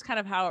 basically. That's just kind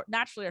of how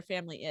naturally our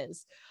family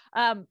is.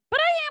 But I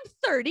am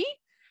 30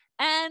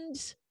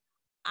 and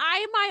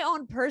I'm my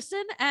own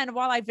person. And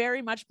while I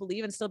very much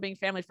believe in still being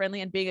family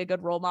friendly and being a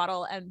good role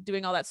model and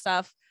doing all that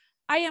stuff,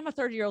 I am a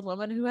 30-year-old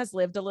woman who has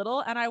lived a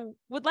little, and I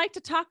would like to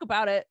talk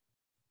about it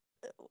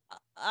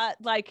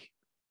like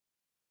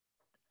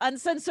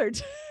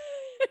uncensored.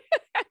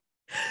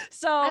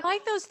 So I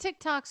like those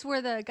TikToks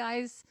where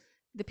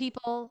the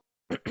people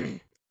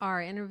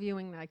are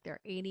interviewing like their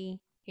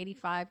 80,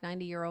 85,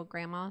 90-year-old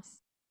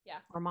grandmas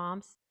or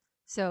moms.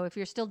 So if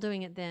you're still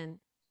doing it, then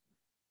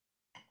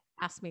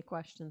ask me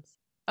questions.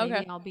 Maybe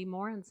okay, I'll be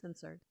more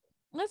uncensored.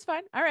 that's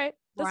fine. All right.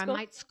 Or That's I cool.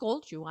 might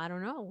scold you. I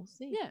don't know. We'll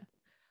see. Yeah.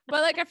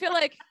 But like, I feel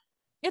like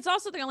it's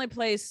also the only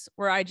place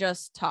where I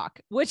just talk,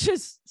 which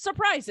is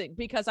surprising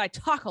because I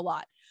talk a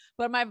lot.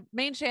 But my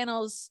main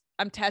channels,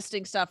 I'm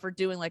testing stuff or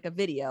doing like a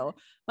video.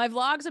 My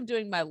vlogs, I'm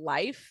doing my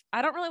life.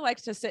 I don't really like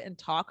to sit and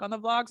talk on the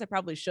vlogs. I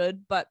probably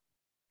should, but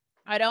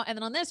I don't. And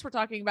then on this, we're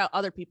talking about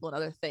other people and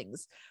other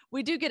things.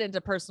 We do get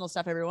into personal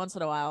stuff every once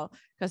in a while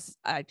because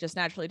I just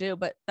naturally do.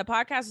 But the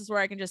podcast is where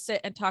I can just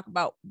sit and talk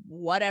about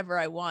whatever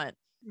I want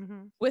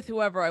with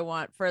whoever I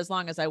want for as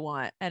long as I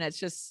want. And it's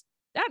just,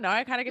 I don't know.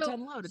 I kind of get to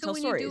unload and tell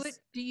stories. You do it,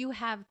 do you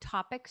have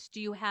topics?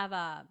 Do you have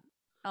a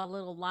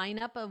little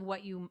lineup of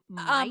what you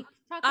might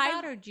talk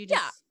about, or do you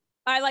just? Yeah,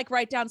 I like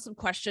write down some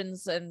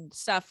questions and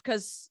stuff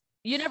because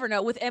you never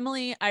know. With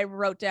Emily, I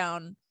wrote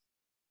down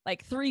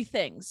like 3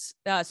 things,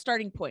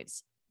 starting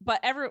points.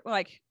 But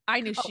I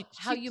knew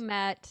how you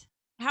met,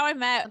 how I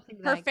met,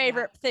 her like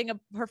favorite thing,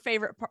 her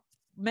favorite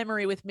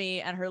memory with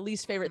me, and her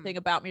least favorite thing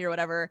about me or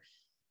whatever,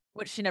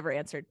 which she never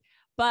answered.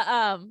 But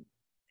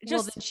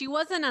then she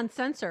wasn't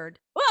uncensored.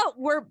 Well,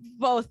 we're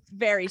both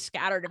very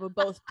scattered and we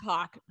both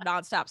talk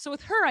nonstop. So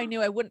with her, I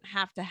knew I wouldn't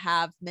have to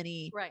have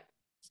many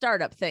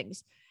startup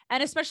things.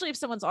 And especially if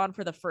someone's on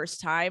for the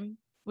first time,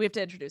 we have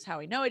to introduce how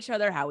we know each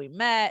other, how we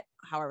met,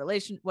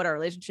 what our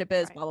relationship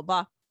is, blah, blah,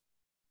 blah.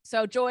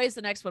 So Joy is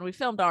the next one. We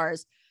filmed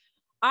ours.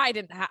 I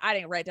didn't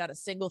write down a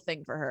single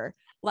thing for her.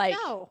 Like,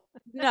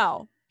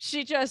 no,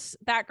 she just,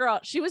 that girl,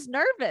 she was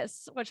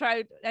nervous, which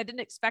I didn't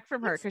expect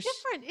from her. It's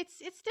different. It's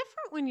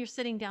different when you're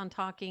sitting down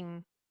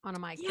talking on a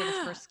mic for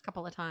the first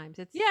couple of times.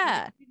 It's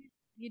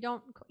you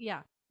don't.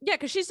 Yeah.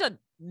 Because she's done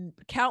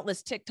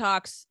countless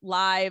TikToks,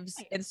 lives,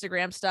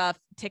 Instagram stuff,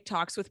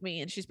 TikToks with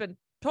me. And she's been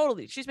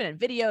in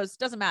videos.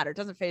 Doesn't matter.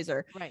 Doesn't phase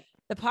her. Right.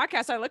 The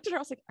podcast, I looked at her.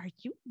 I was like, are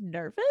you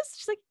nervous?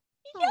 She's like,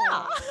 yeah.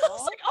 I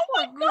was like, oh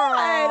my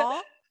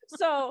God.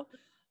 So,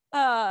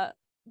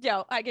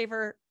 I gave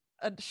her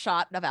a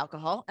shot of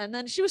alcohol and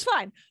then she was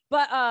fine.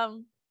 But,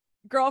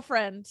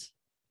 girlfriend,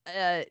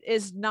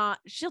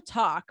 she'll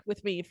talk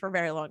with me for a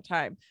very long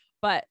time,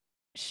 but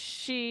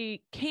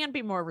she can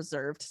be more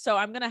reserved. So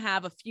I'm going to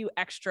have a few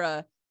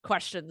extra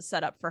questions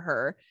set up for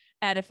her.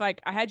 And if I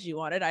had you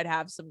on it, I'd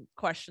have some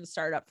questions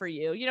started up for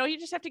you. You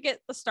just have to get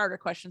the starter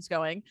questions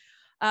going.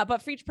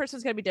 But for each person,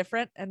 it's going to be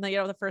different. And then,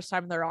 the first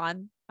time they're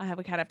on, we kind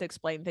of have to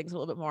explain things a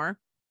little bit more.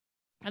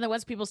 And then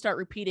once people start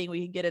repeating,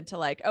 we can get into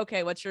like,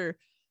 okay, what's the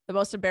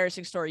most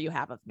embarrassing story you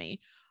have of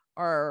me?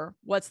 Or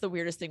what's the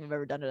weirdest thing we've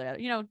ever done together?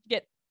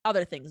 Get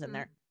other things in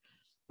there.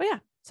 But yeah,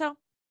 so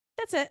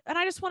that's it. And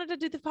I just wanted to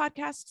do the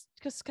podcast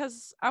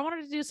because I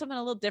wanted to do something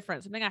a little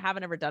different, something I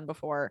haven't ever done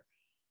before.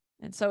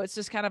 And so it's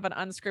just kind of an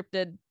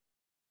unscripted,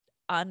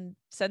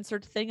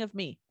 uncensored thing of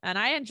me. And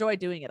I enjoy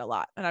doing it a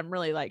lot. And I'm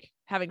really like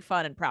having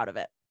fun and proud of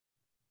it.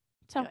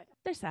 So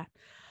there's that.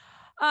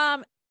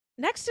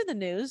 Next in the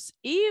news,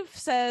 Eve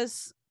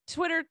says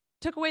Twitter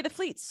took away the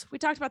fleets. We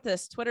talked about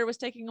this. Twitter was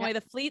taking away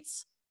the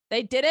fleets.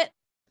 They did it.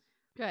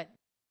 Good.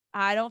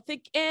 I don't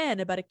think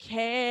anybody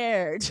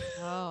cared.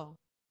 Oh.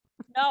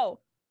 No.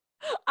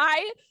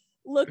 I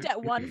looked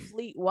at one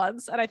fleet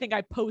once and I think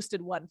I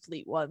posted one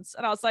fleet once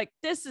and I was like,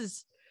 this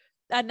is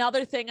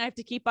another thing I have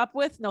to keep up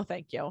with. No,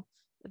 thank you.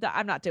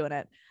 I'm not doing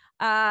it.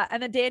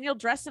 And then Daniel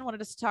Dresden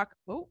wanted us to talk.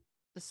 Oh,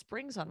 the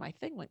springs on my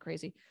thing went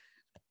crazy.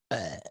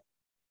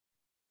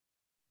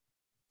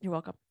 You're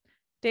welcome.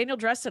 Daniel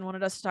Dresden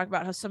wanted us to talk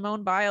about how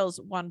Simone Biles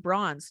won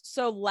bronze.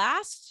 So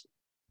last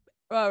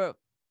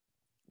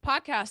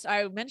podcast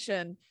I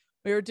mentioned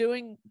we were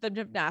doing the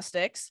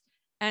gymnastics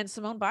and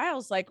Simone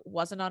Biles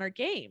wasn't on her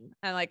game.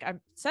 And I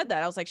said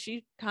that I was like,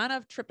 she kind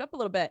of tripped up a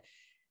little bit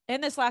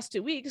in this last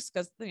 2 weeks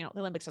because the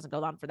Olympics doesn't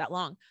go on for that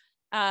long.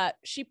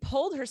 She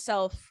pulled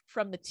herself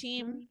from the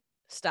team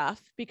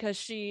stuff because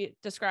she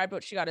described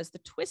what she got as the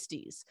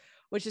twisties,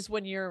 which is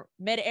when you're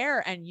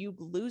midair and you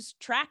lose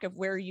track of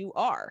where you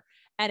are.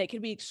 And it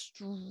can be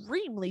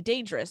extremely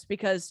dangerous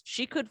because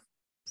she could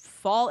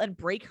fall and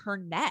break her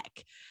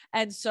neck.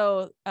 And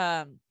so,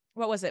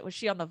 what was it? Was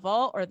she on the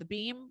vault or the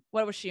beam?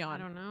 What was she on?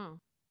 I don't know.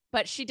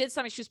 But she did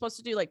something. She was supposed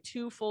to do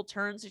 2 full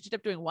turns. She ended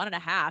up doing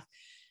 1.5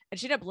 and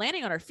she ended up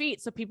landing on her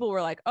feet. So people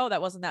were like, oh,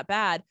 that wasn't that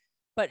bad.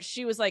 But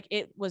she was like,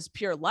 it was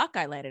pure luck.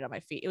 I landed on my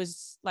feet. It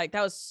was that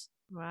was,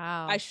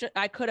 wow.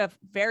 I could have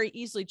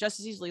just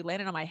as easily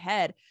landed on my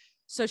head.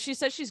 So she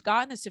says she's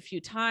gotten this a few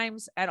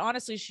times. And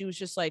honestly, she was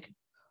just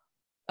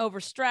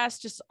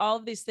overstressed, just all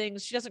of these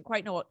things. She doesn't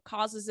quite know what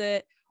causes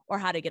it or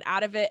how to get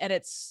out of it. And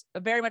it's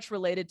very much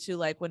related to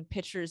when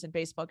pitchers in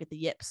baseball get the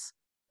yips.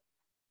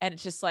 And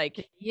it's just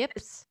the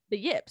yips. The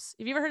yips.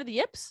 Have you ever heard of the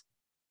yips?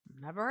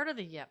 Never heard of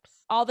the yips.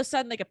 All of a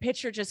sudden, a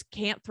pitcher just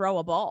can't throw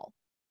a ball.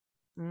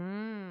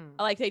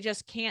 Like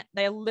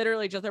they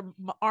literally just, their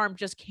arm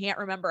just can't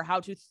remember how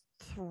to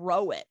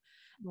throw it.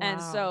 Wow.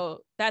 And so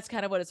that's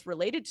kind of what it's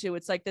related to.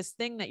 It's like this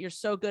thing that you're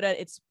so good at.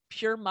 It's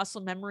pure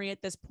muscle memory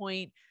at this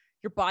point.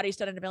 Your body's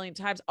done it a million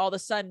times. All of a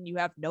sudden you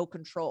have no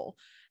control.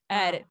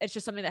 And it's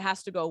just something that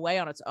has to go away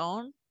on its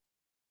own.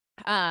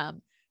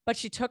 But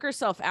she took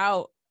herself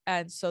out.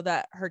 And so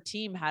that her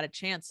team had a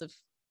chance of,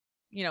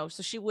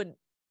 so she wouldn't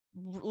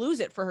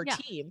lose it for her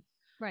team.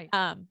 Right.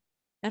 And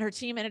her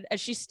team, and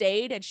she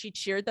stayed and she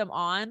cheered them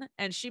on,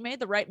 and she made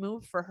the right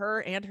move for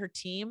her and her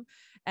team.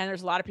 And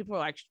there's a lot of people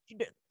who are like,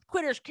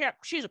 quitters can't,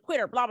 she's a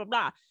quitter, blah, blah,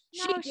 blah.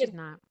 She's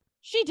not.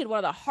 She did one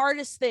of the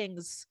hardest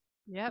things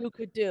you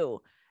could do.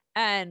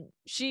 And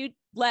she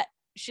let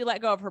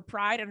go of her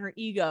pride and her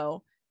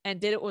ego and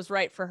did what was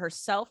right for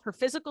herself, her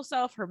physical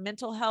self, her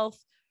mental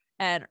health,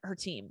 and her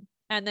team.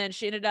 And then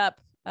she ended up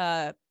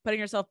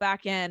putting herself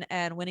back in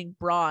and winning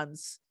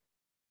bronze,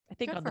 I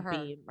think, on the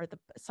beam or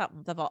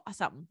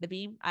the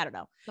beam. I don't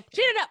know.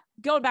 She ended up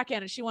going back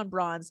in and she won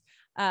bronze,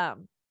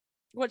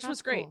 which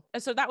was great. Cool.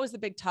 So that was the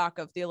big talk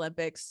of the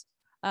Olympics.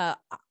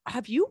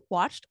 Have you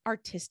watched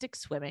artistic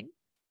swimming?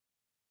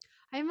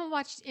 I haven't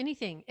watched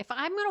anything. If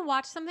I'm going to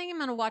watch something, I'm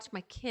going to watch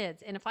my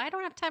kids. And if I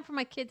don't have time for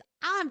my kids,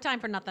 I'll have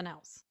time for nothing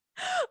else.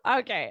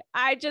 Okay.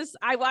 I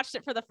watched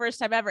it for the first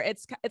time ever.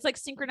 It's like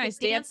synchronized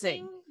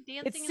dancing.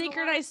 It's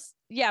synchronized.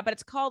 Yeah, but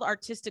it's called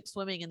artistic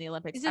swimming in the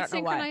Olympics. Is it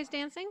synchronized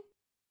dancing?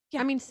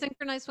 Yeah. I mean,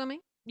 synchronized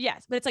swimming?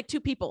 Yes, but it's like 2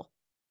 people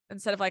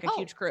instead of like a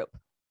huge group.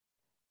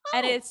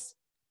 And it's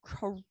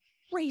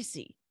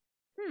crazy.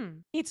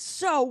 It's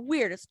so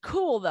weird. It's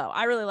cool though.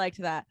 I really liked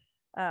that.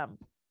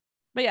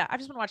 But yeah, I've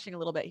just been watching a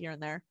little bit here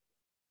and there.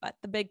 But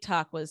the big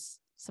talk was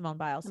Simone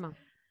Biles.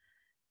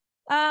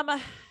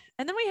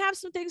 And then we have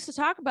some things to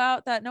talk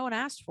about that no one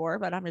asked for,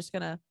 but I'm just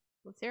gonna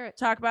let's hear it.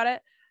 Talk about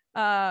it.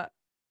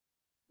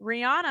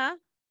 Rihanna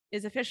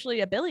is officially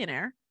a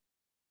billionaire.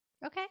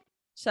 Okay.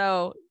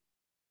 So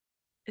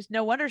it's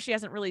no wonder she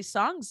hasn't released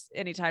songs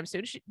anytime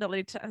soon. The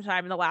only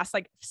time in the last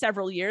like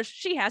several years,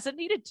 she hasn't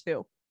needed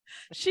to.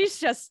 She's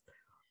just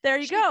there.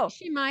 You go.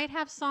 She might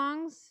have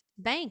songs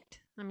banked.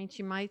 I mean,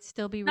 she might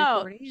still be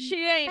recording. No,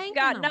 she ain't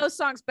got no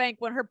songs banked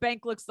when her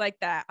bank looks like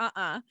that.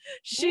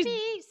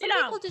 Maybe some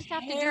people just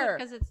have to do it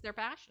because it's their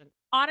passion.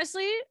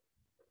 Honestly,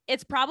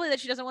 it's probably that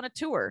she doesn't want to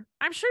tour.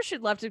 I'm sure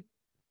she'd love to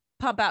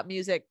pump out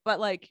music, but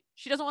like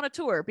she doesn't want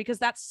to tour because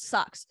that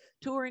sucks.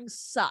 Touring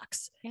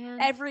sucks. And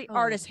every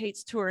artist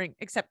hates touring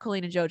except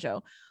Colleen and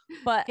JoJo.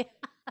 But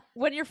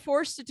when you're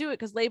forced to do it,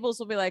 because labels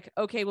will be like,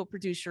 okay, we'll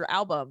produce your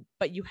album,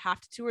 but you have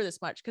to tour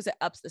this much because it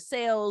ups the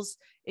sales,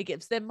 it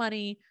gives them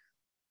money.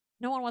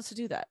 No one wants to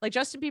do that. Like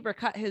Justin Bieber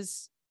cut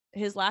his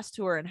last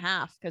tour in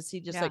half because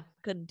he just like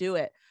couldn't do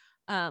it.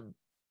 It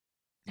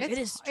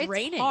is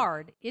draining. It's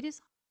hard. It is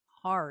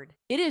hard.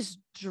 It is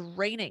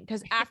draining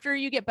because after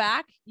you get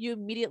back, you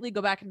immediately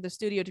go back into the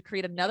studio to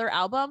create another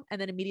album and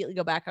then immediately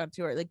go back on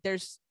tour. Like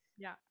there's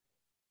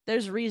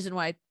a reason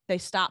why they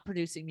stop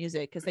producing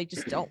music because they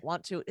just don't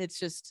want to. It's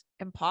just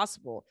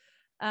impossible.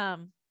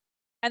 And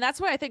that's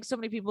why I think so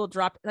many people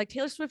like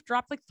Taylor Swift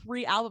dropped like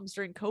 3 albums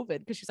during COVID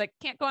because she's like,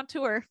 can't go on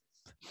tour.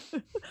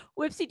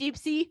 Whoopsie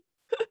doopsie.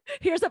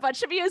 Here's a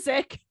bunch of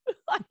music.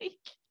 Like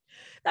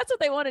that's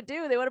what they want to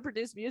do. They want to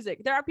produce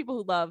music. There are people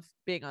who love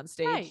being on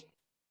stage,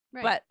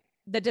 right. But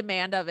the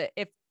demand of it,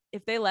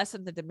 if they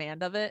lessen the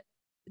demand of it,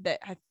 that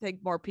I think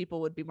more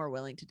people would be more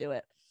willing to do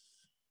it.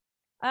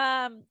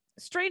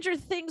 Stranger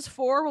Things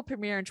 4 will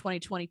premiere in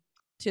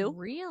 2022.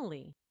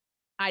 Really?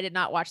 I did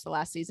not watch the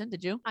last season.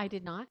 Did you? I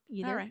did not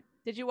either. All right.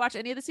 Did you watch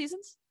any of the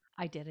seasons?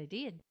 I did.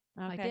 Okay.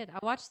 I did. I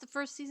watched the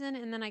first season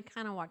and then I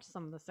kind of watched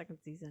some of the second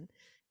season.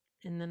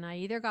 And then I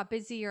either got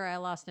busy or I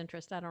lost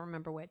interest. I don't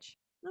remember which.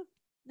 Oh,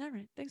 all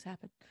right. Things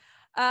happen.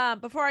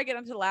 Before I get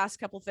into the last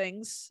couple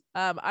things,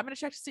 I'm going to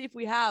check to see if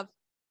we have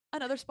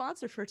another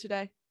sponsor for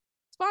today.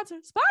 Sponsor.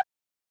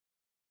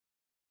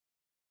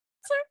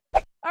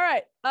 All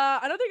right.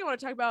 Another thing I want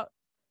to talk about.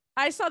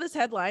 I saw this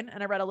headline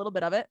and I read a little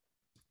bit of it.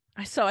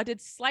 I did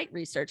slight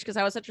research because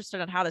I was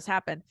interested in how this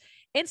happened.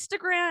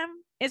 Instagram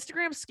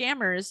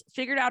scammers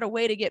figured out a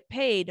way to get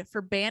paid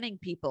for banning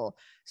people.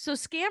 So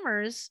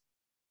scammers,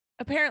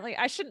 apparently,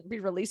 I shouldn't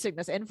be releasing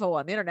this info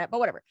on the internet, but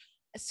whatever.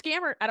 I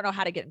don't know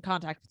how to get in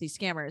contact with these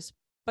scammers,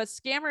 but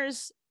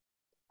scammers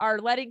are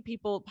letting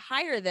people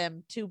hire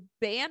them to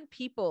ban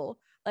people,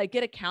 like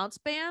get accounts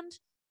banned.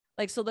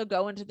 Like, so they'll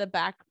go into the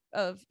back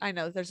of, I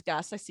know there's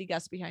Gus. I see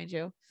Gus behind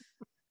you.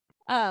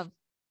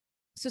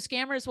 So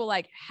scammers will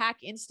like hack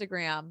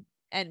Instagram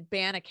and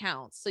ban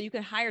accounts. So you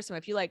can hire someone.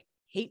 If you like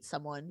hate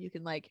someone, you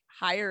can like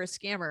hire a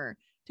scammer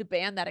to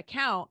ban that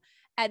account.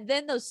 And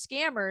then those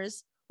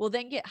scammers will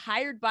then get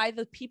hired by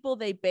the people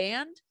they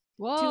banned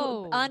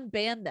to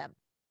unban them.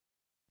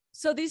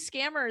 So these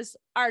scammers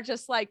are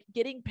just like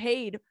getting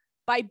paid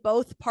by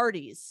both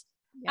parties.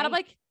 Yikes. And I'm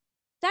like,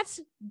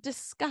 that's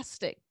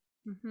disgusting.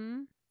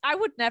 Mm-hmm. I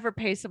would never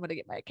pay someone to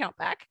get my account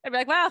back. I'd be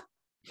like, well,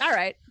 all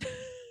right.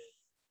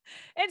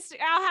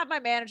 I'll have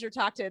my manager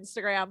talk to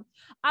Instagram.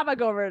 I'm gonna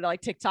go over to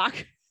like TikTok.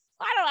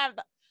 I'm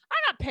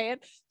not paying.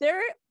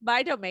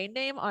 My domain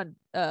name on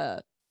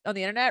the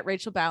internet,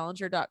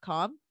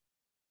 rachelballinger.com,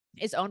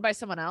 is owned by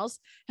someone else.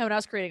 And when I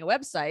was creating a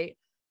website,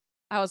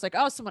 I was like,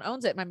 oh, someone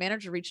owns it. My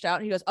manager reached out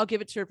and he goes, I'll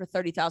give it to her for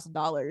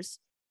 $30,000.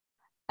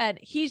 And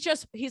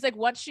he's like,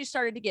 once she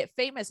started to get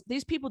famous,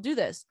 these people do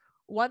this.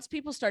 Once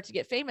people start to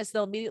get famous,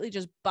 they'll immediately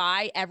just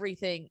buy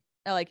everything,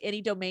 like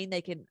any domain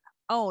they can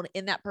own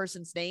in that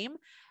person's name.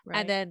 Right.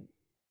 And then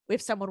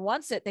if someone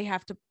wants it, they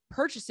have to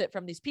purchase it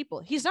from these people.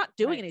 He's not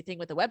doing anything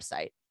with the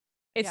website.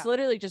 It's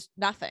literally just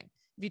nothing.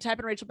 If you type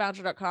in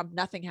rachelballinger.com,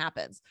 nothing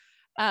happens.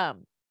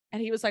 And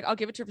he was like, I'll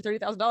give it to her for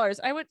 $30,000.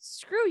 I went,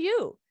 screw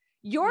you.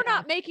 You're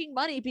not making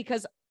money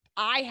because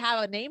I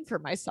have a name for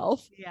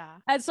myself. Yeah.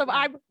 And so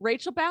I'm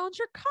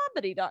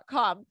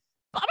rachelballingercomedy.com.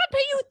 I'm going to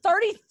pay you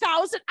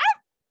 $30,000.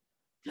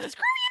 Screw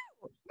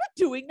you. I'm not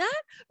doing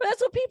that. But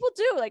that's what people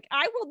do. Like,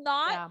 I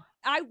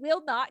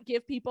will not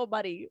give people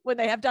money when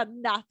they have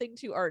done nothing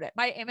to earn it.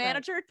 My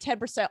manager,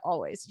 10%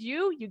 always.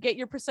 You get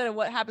your percent of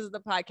what happens in the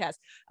podcast.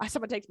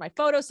 Someone takes my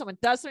photo, someone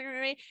does something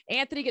for me.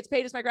 Anthony gets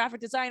paid as my graphic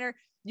designer.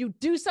 You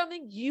do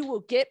something, you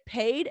will get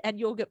paid, and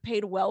you'll get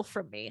paid well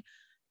from me.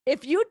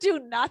 If you do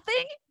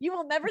nothing, you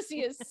will never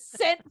see a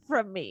cent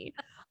from me.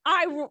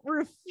 I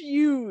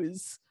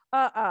refuse.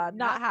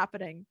 Not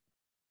happening.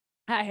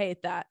 I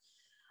hate that.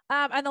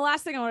 And the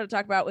last thing I wanted to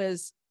talk about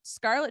was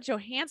Scarlett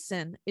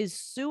Johansson is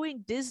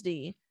suing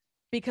Disney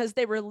because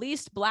they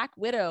released Black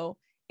Widow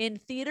in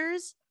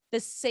theaters the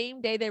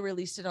same day they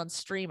released it on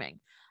streaming.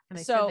 And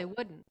they said they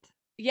wouldn't.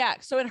 Yeah.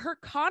 So in her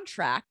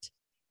contract,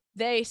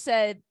 they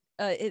said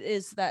it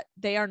is that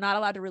they are not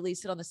allowed to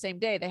release it on the same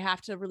day. They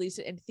have to release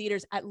it in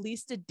theaters at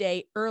least a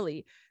day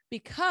early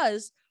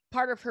because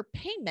part of her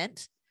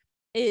payment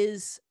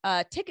is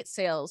ticket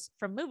sales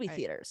from movie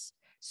theaters.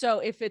 So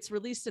if it's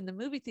released in the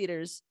movie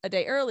theaters a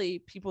day early,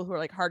 people who are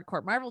like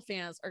hardcore Marvel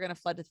fans are going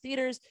to flood to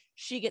theaters.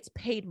 She gets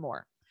paid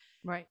more.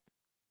 Right.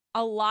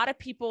 A lot of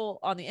people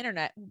on the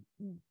internet,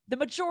 the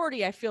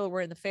majority, I feel,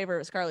 were in the favor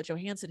of Scarlett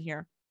Johansson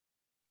here.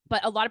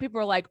 But a lot of people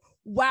are like,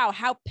 wow,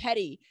 how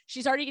petty.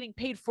 She's already getting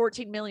paid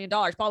 $14 million,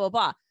 blah, blah,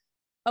 blah.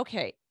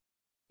 Okay.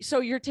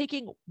 So you're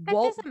taking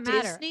Walt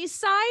Disney's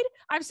side?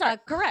 I'm sorry.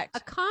 Correct.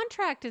 A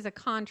contract is a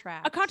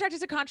contract. A contract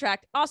is a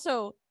contract.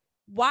 Also,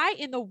 why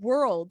in the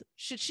world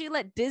should she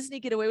let Disney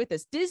get away with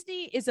this?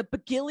 Disney is a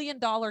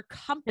bagillion-dollar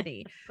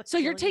company. So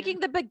you're taking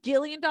the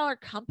bagillion-dollar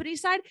company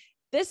side.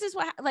 This is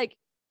what, like,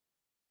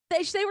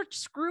 they were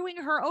screwing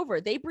her over.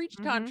 They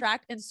breached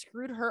contract and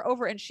screwed her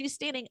over, and she's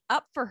standing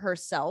up for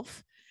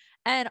herself.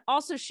 And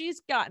also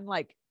she's gotten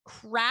like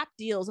crap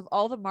deals of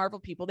all the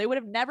Marvel people. They would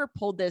have never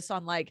pulled this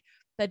on like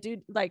that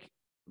dude, like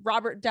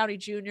Robert Downey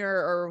Jr.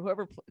 or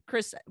whoever,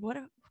 Chris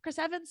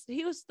Evans.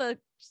 He was the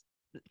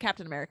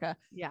Captain America.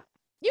 Yeah.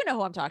 You know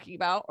who I'm talking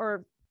about,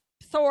 or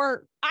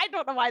Thor. I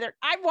don't know why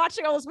I'm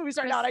watching all those movies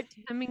right now.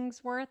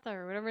 Hemsworth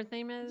or whatever his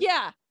name is.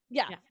 Yeah.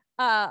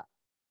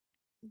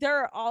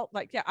 They're all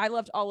like, I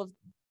loved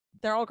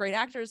they're all great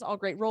actors, all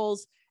great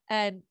roles.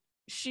 And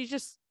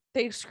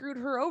they screwed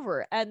her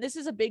over. And this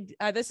is a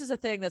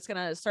thing that's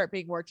going to start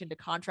being worked into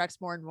contracts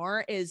more and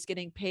more, is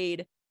getting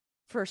paid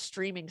for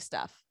streaming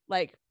stuff.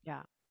 Like,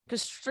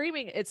 because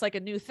streaming, it's like a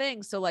new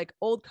thing. So like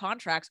old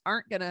contracts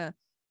aren't going to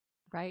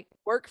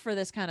work for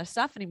this kind of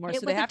stuff anymore.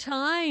 So they have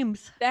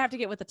to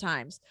get with the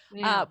times.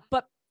 Yeah.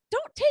 But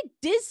don't take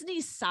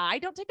Disney's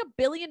side. Don't take $1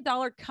 billion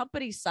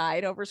company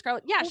side over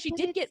Scarlett. Yeah, she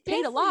did get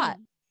paid a lot.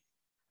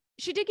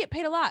 She did get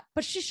paid a lot,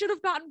 but she should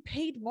have gotten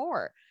paid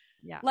more.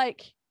 Yeah.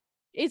 Like,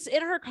 it's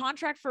in her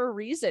contract for a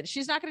reason.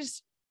 She's not going to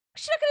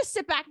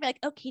sit back and be like,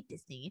 okay,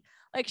 Disney.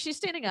 Like, she's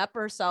standing up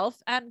for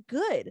herself, and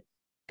good.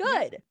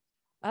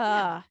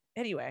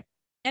 Anyway.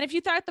 And if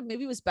you thought the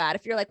movie was bad,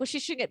 if you're like, well, she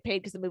shouldn't get paid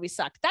because the movie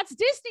sucked, that's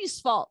Disney's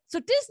fault. So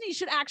Disney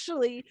should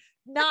actually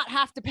not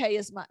have to pay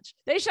as much.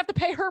 They should have to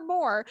pay her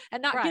more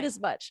and not get as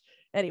much.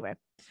 Anyway,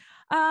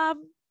 that's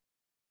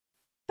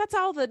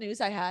all the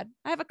news I had.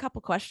 I have a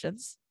couple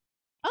questions.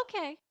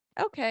 Okay.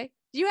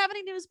 Do you have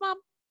any news, Mom?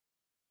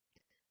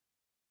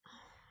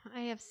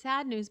 I have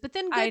sad news, but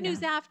then good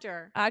news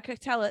after. I could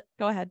tell it.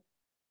 Go ahead.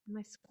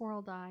 My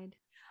squirrel died.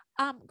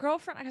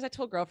 Girlfriend, because I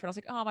told girlfriend, I was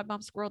like, oh, my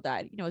mom's squirrel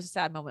died. You know, it was a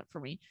sad moment for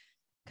me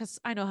because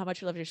I know how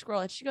much you love your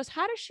squirrel. And she goes,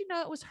 how does she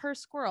know it was her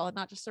squirrel and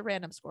not just a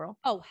random squirrel?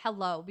 Oh,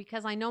 hello.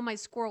 Because I know my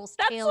squirrel's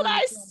tail and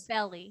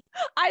belly.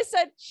 I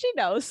said, she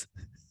knows.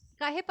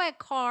 Got hit by a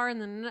car,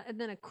 and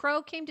then a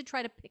crow came to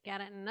try to pick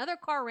at it, and another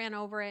car ran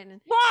over it. And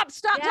Mom,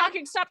 stop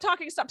talking.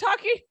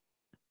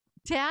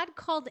 Dad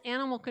called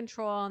animal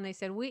control, and they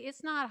said,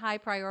 it's not high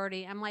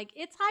priority. I'm like,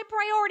 it's high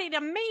priority to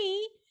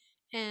me.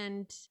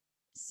 And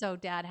so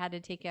Dad had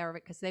to take care of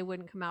it because they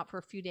wouldn't come out for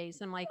a few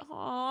days. And I'm like,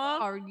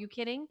 are you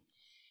kidding?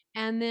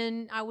 And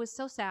then I was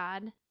so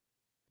sad.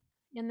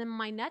 And then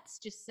my nuts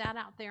just sat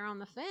out there on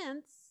the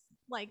fence,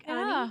 like,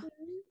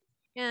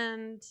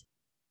 and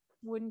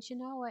wouldn't you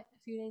know it, a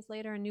few days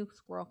later, a new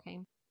squirrel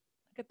came.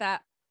 Look at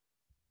that.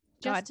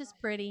 Just as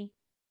pretty.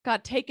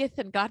 God taketh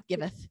and God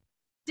giveth.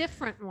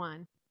 Different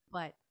one,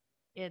 but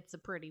it's a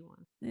pretty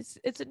one.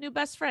 It's a new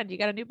best friend. You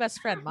got a new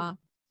best friend, Mom.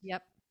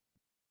 Yep.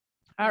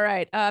 All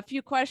right. A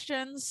few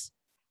questions.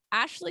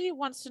 Ashley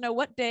wants to know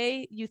what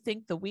day you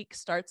think the week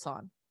starts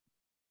on.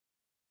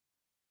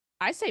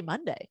 I say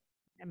Monday.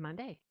 And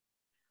Monday.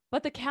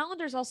 But the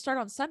calendars all start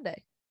on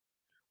Sunday.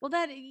 Well,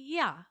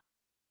 yeah.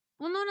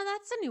 Well, no,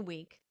 that's a new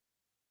week.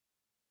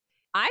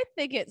 I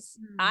think it's,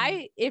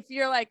 if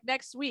you're like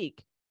next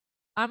week,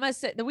 I'm going to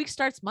say the week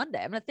starts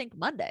Monday. I'm going to think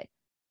Monday.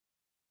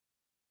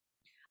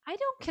 I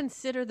don't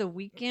consider the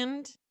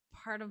weekend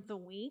part of the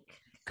week.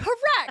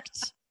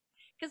 Correct.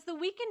 Because the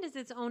weekend is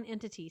its own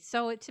entity.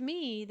 So to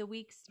me, the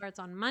week starts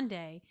on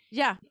Monday.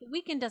 Yeah. The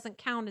weekend doesn't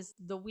count as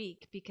the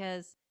week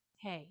because,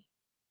 hey,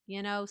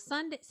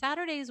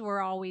 Saturdays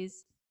were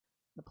always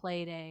the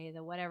play day,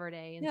 the whatever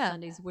day, and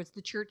Sundays was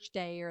the church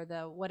day or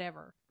the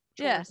whatever,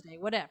 chores day,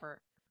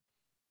 whatever.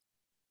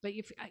 But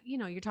if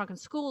you're talking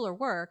school or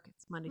work,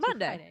 it's Monday through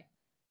Friday.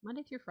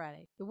 Monday through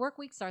Friday. The work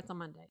week starts on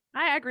Monday.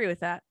 I agree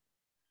with that.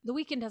 The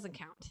weekend doesn't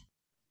count.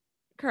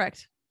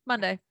 Correct.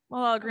 Monday.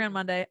 Well, I'll agree on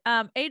Monday.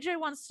 AJ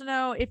wants to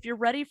know if you're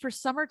ready for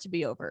summer to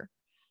be over.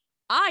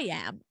 I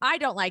am. I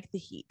don't like the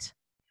heat.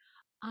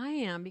 I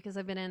am because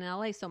I've been in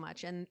LA so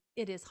much and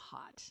it is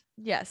hot.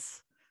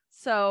 Yes.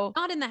 So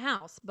not in the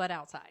house, but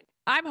outside.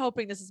 I'm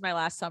hoping this is my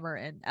last summer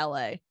in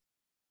LA.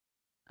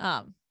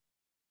 And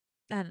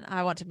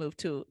I want to move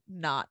to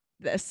not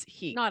this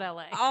heat. Not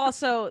LA.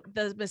 Also,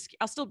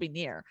 I'll still be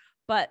near,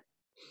 but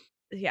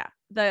yeah,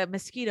 the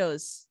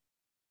mosquitoes,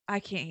 I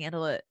can't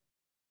handle it.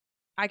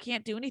 I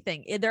can't do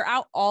anything. They're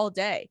out all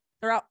day.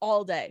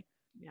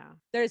 Yeah.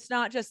 There's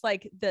not just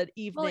like the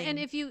evening. Well, and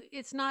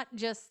it's not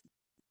just,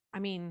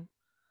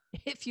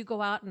 if you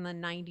go out in the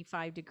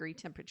 95-degree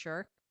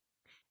temperature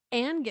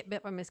and get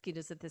bit by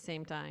mosquitoes at the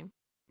same time,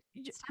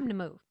 it's time to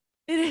move.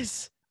 It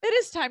is. It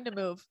is time to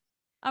move.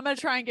 I'm going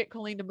to try and get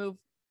Colleen to move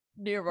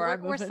near where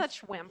I'm moving. We're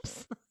such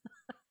wimps.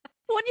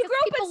 When you grow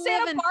up in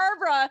Santa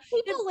Barbara,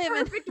 people live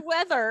in perfect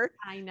weather.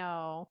 I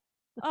know.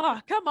 Oh,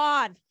 come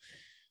on.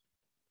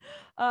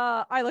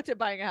 I looked at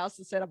buying a house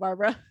in Santa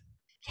Barbara.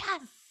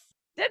 Yes.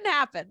 Didn't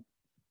happen.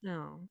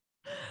 No.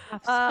 I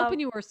was hoping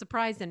you were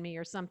surprising me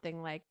or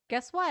something like,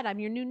 guess what? I'm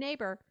your new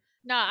neighbor.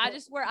 No,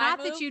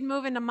 Not that you'd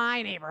move into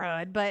my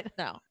neighborhood, but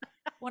no.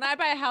 When I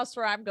buy a house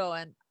where I'm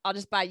going, I'll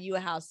just buy you a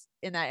house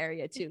in that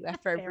area too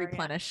after I've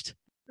replenished.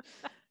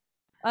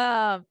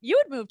 You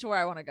would move to where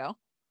I want to go.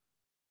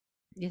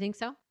 You think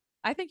so?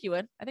 I think you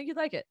would. I think you'd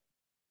like it.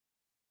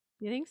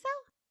 You think so?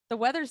 The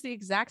weather's the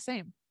exact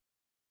same.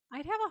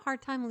 I'd have a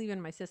hard time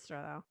leaving my sister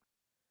though.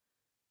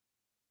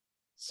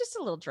 It's just a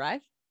little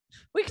drive.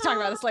 We can talk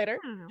about this later.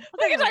 I don't know.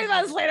 We can talk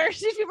about this later.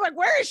 People are like,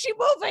 where is she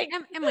moving?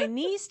 And my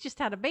niece just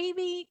had a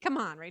baby. Come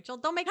on, Rachel.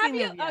 Don't make me move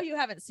yet. Oh, you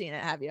haven't seen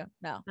it, have you?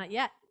 No. Not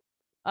yet.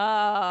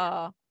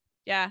 Oh,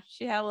 yeah.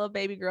 She had a little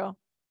baby girl.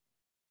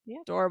 Yeah.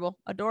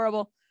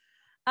 Adorable.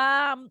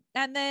 And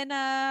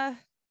then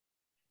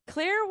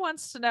Claire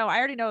wants to know, I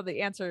already know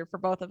the answer for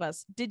both of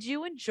us. Did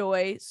you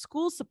enjoy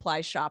school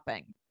supply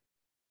shopping?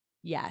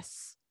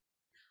 Yes.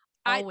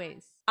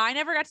 Always. I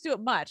never got to do it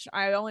much.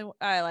 I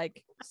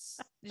like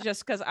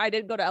just because I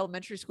didn't go to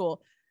elementary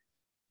school,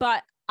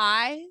 but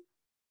I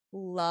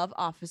love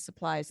office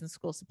supplies and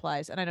school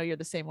supplies. And I know you're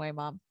the same way,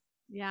 Mom.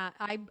 Yeah.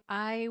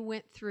 I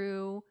went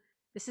through,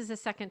 this is the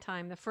second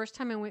time. The first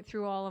time I went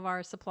through all of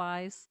our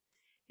supplies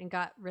and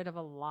got rid of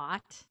a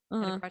lot at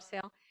a garage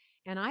sale.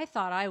 And I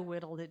thought I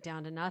whittled it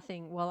down to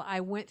nothing. Well,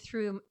 I went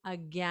through them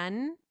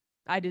again.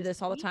 I do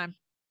this all the time.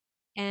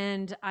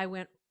 And I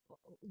went,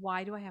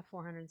 why do I have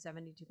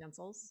 472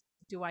 pencils?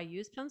 Do I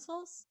use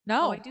pencils?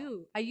 No. Oh, I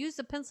do. I use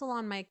a pencil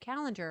on my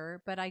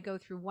calendar, but I go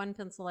through one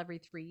pencil every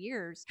 3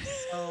 years.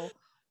 So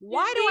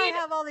why do I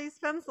have all these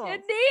pencils? You need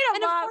them.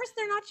 And of course,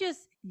 they're not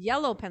just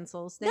yellow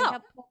pencils. They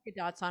have polka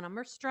dots on them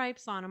or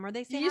stripes on them, or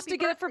they say you used to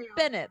get it from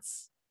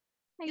Bennett's.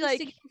 I used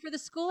to get them for the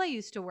school I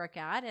used to work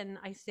at, and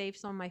I saved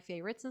some of my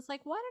favorites. And it's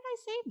like, why did I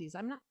save these?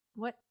 I'm not,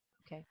 what?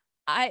 Okay.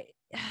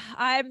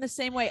 I'm the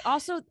same way.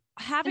 Also,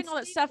 having all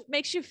that stuff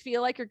makes you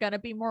feel like you're going to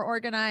be more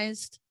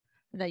organized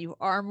and that you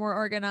are more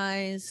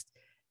organized.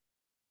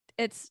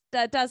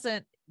 That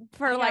doesn't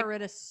I got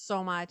rid of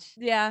so much.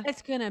 Yeah.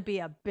 It's going to be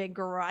a big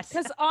garage.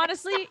 Because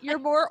honestly, you're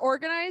more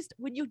organized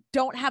when you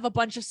don't have a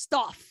bunch of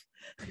stuff.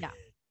 Yeah.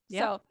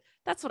 So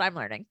that's what I'm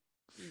learning.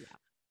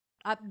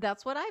 Yeah.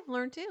 That's what I've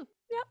learned too.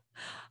 Yep.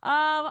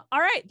 All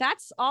right.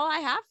 That's all I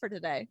have for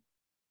today.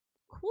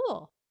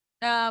 Cool.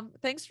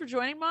 Thanks for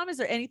joining, Mom. Is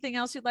there anything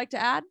else you'd like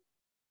to add?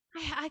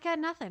 I got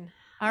nothing.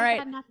 All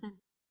right. I got nothing.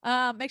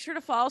 Make sure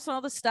to follow us on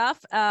all the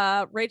stuff.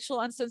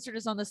 Rachel Uncensored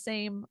is on the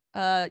same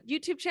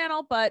YouTube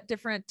channel, but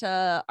different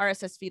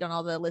RSS feed on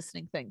all the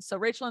listening things. So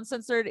Rachel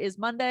Uncensored is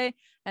Monday,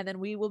 and then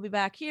we will be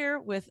back here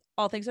with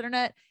All Things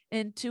Internet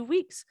in 2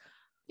 weeks.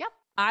 Yep.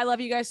 I love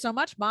you guys so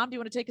much. Mom, do you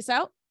want to take us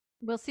out?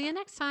 We'll see you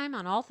next time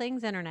on All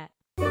Things Internet.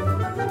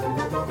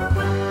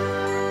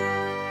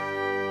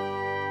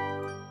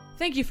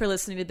 Thank you for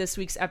listening to this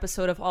week's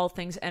episode of All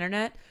Things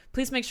Internet.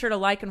 Please make sure to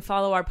like and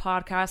follow our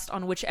podcast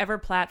on whichever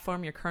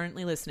platform you're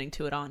currently listening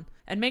to it on.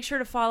 And make sure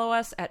to follow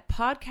us at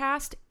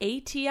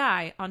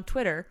PodcastATI on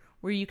Twitter,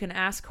 where you can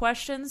ask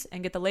questions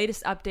and get the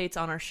latest updates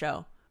on our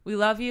show. We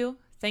love you.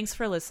 Thanks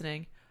for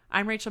listening.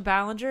 I'm Rachel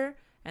Ballinger,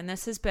 and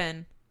this has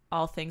been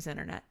All Things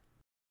Internet.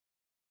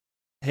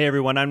 Hey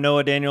everyone, I'm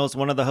Noah Daniels,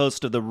 one of the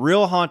hosts of the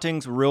Real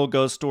Hauntings, Real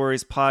Ghost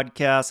Stories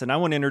podcast, and I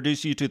want to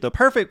introduce you to the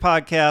perfect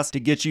podcast to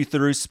get you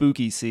through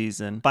spooky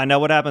season. Find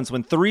out what happens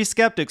when 3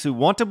 skeptics who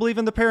want to believe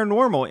in the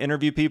paranormal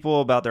interview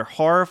people about their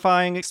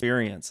horrifying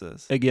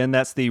experiences. Again,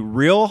 that's the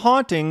Real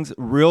Hauntings,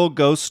 Real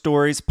Ghost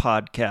Stories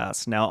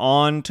podcast. Now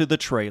on to the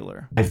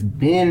trailer. I've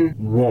been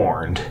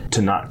warned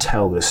to not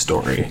tell this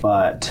story,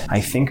 but I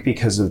think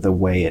because of the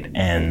way it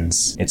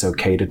ends, it's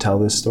okay to tell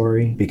this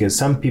story, because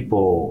some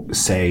people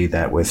say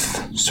that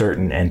with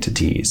certain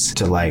entities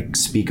to like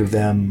speak of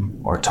them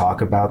or talk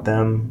about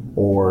them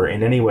or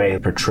in any way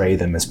portray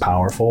them as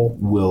powerful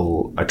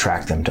will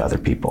attract them to other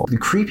people. The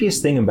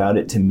creepiest thing about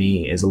it to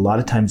me is a lot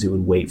of times it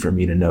would wait for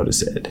me to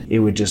notice it. It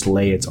would just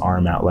lay its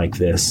arm out like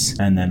this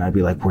and then I'd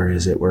be like, where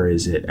is it? Where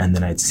is it? And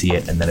then I'd see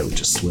it and then it would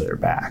just slither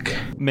back.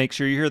 Make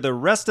sure you hear the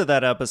rest of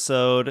that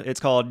episode. It's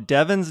called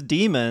Devon's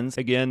Demons.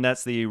 Again,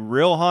 that's the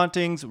Real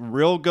Hauntings,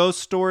 Real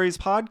Ghost Stories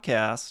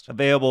podcast.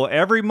 Available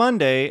every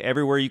Monday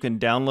everywhere you can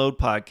download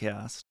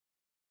podcasts.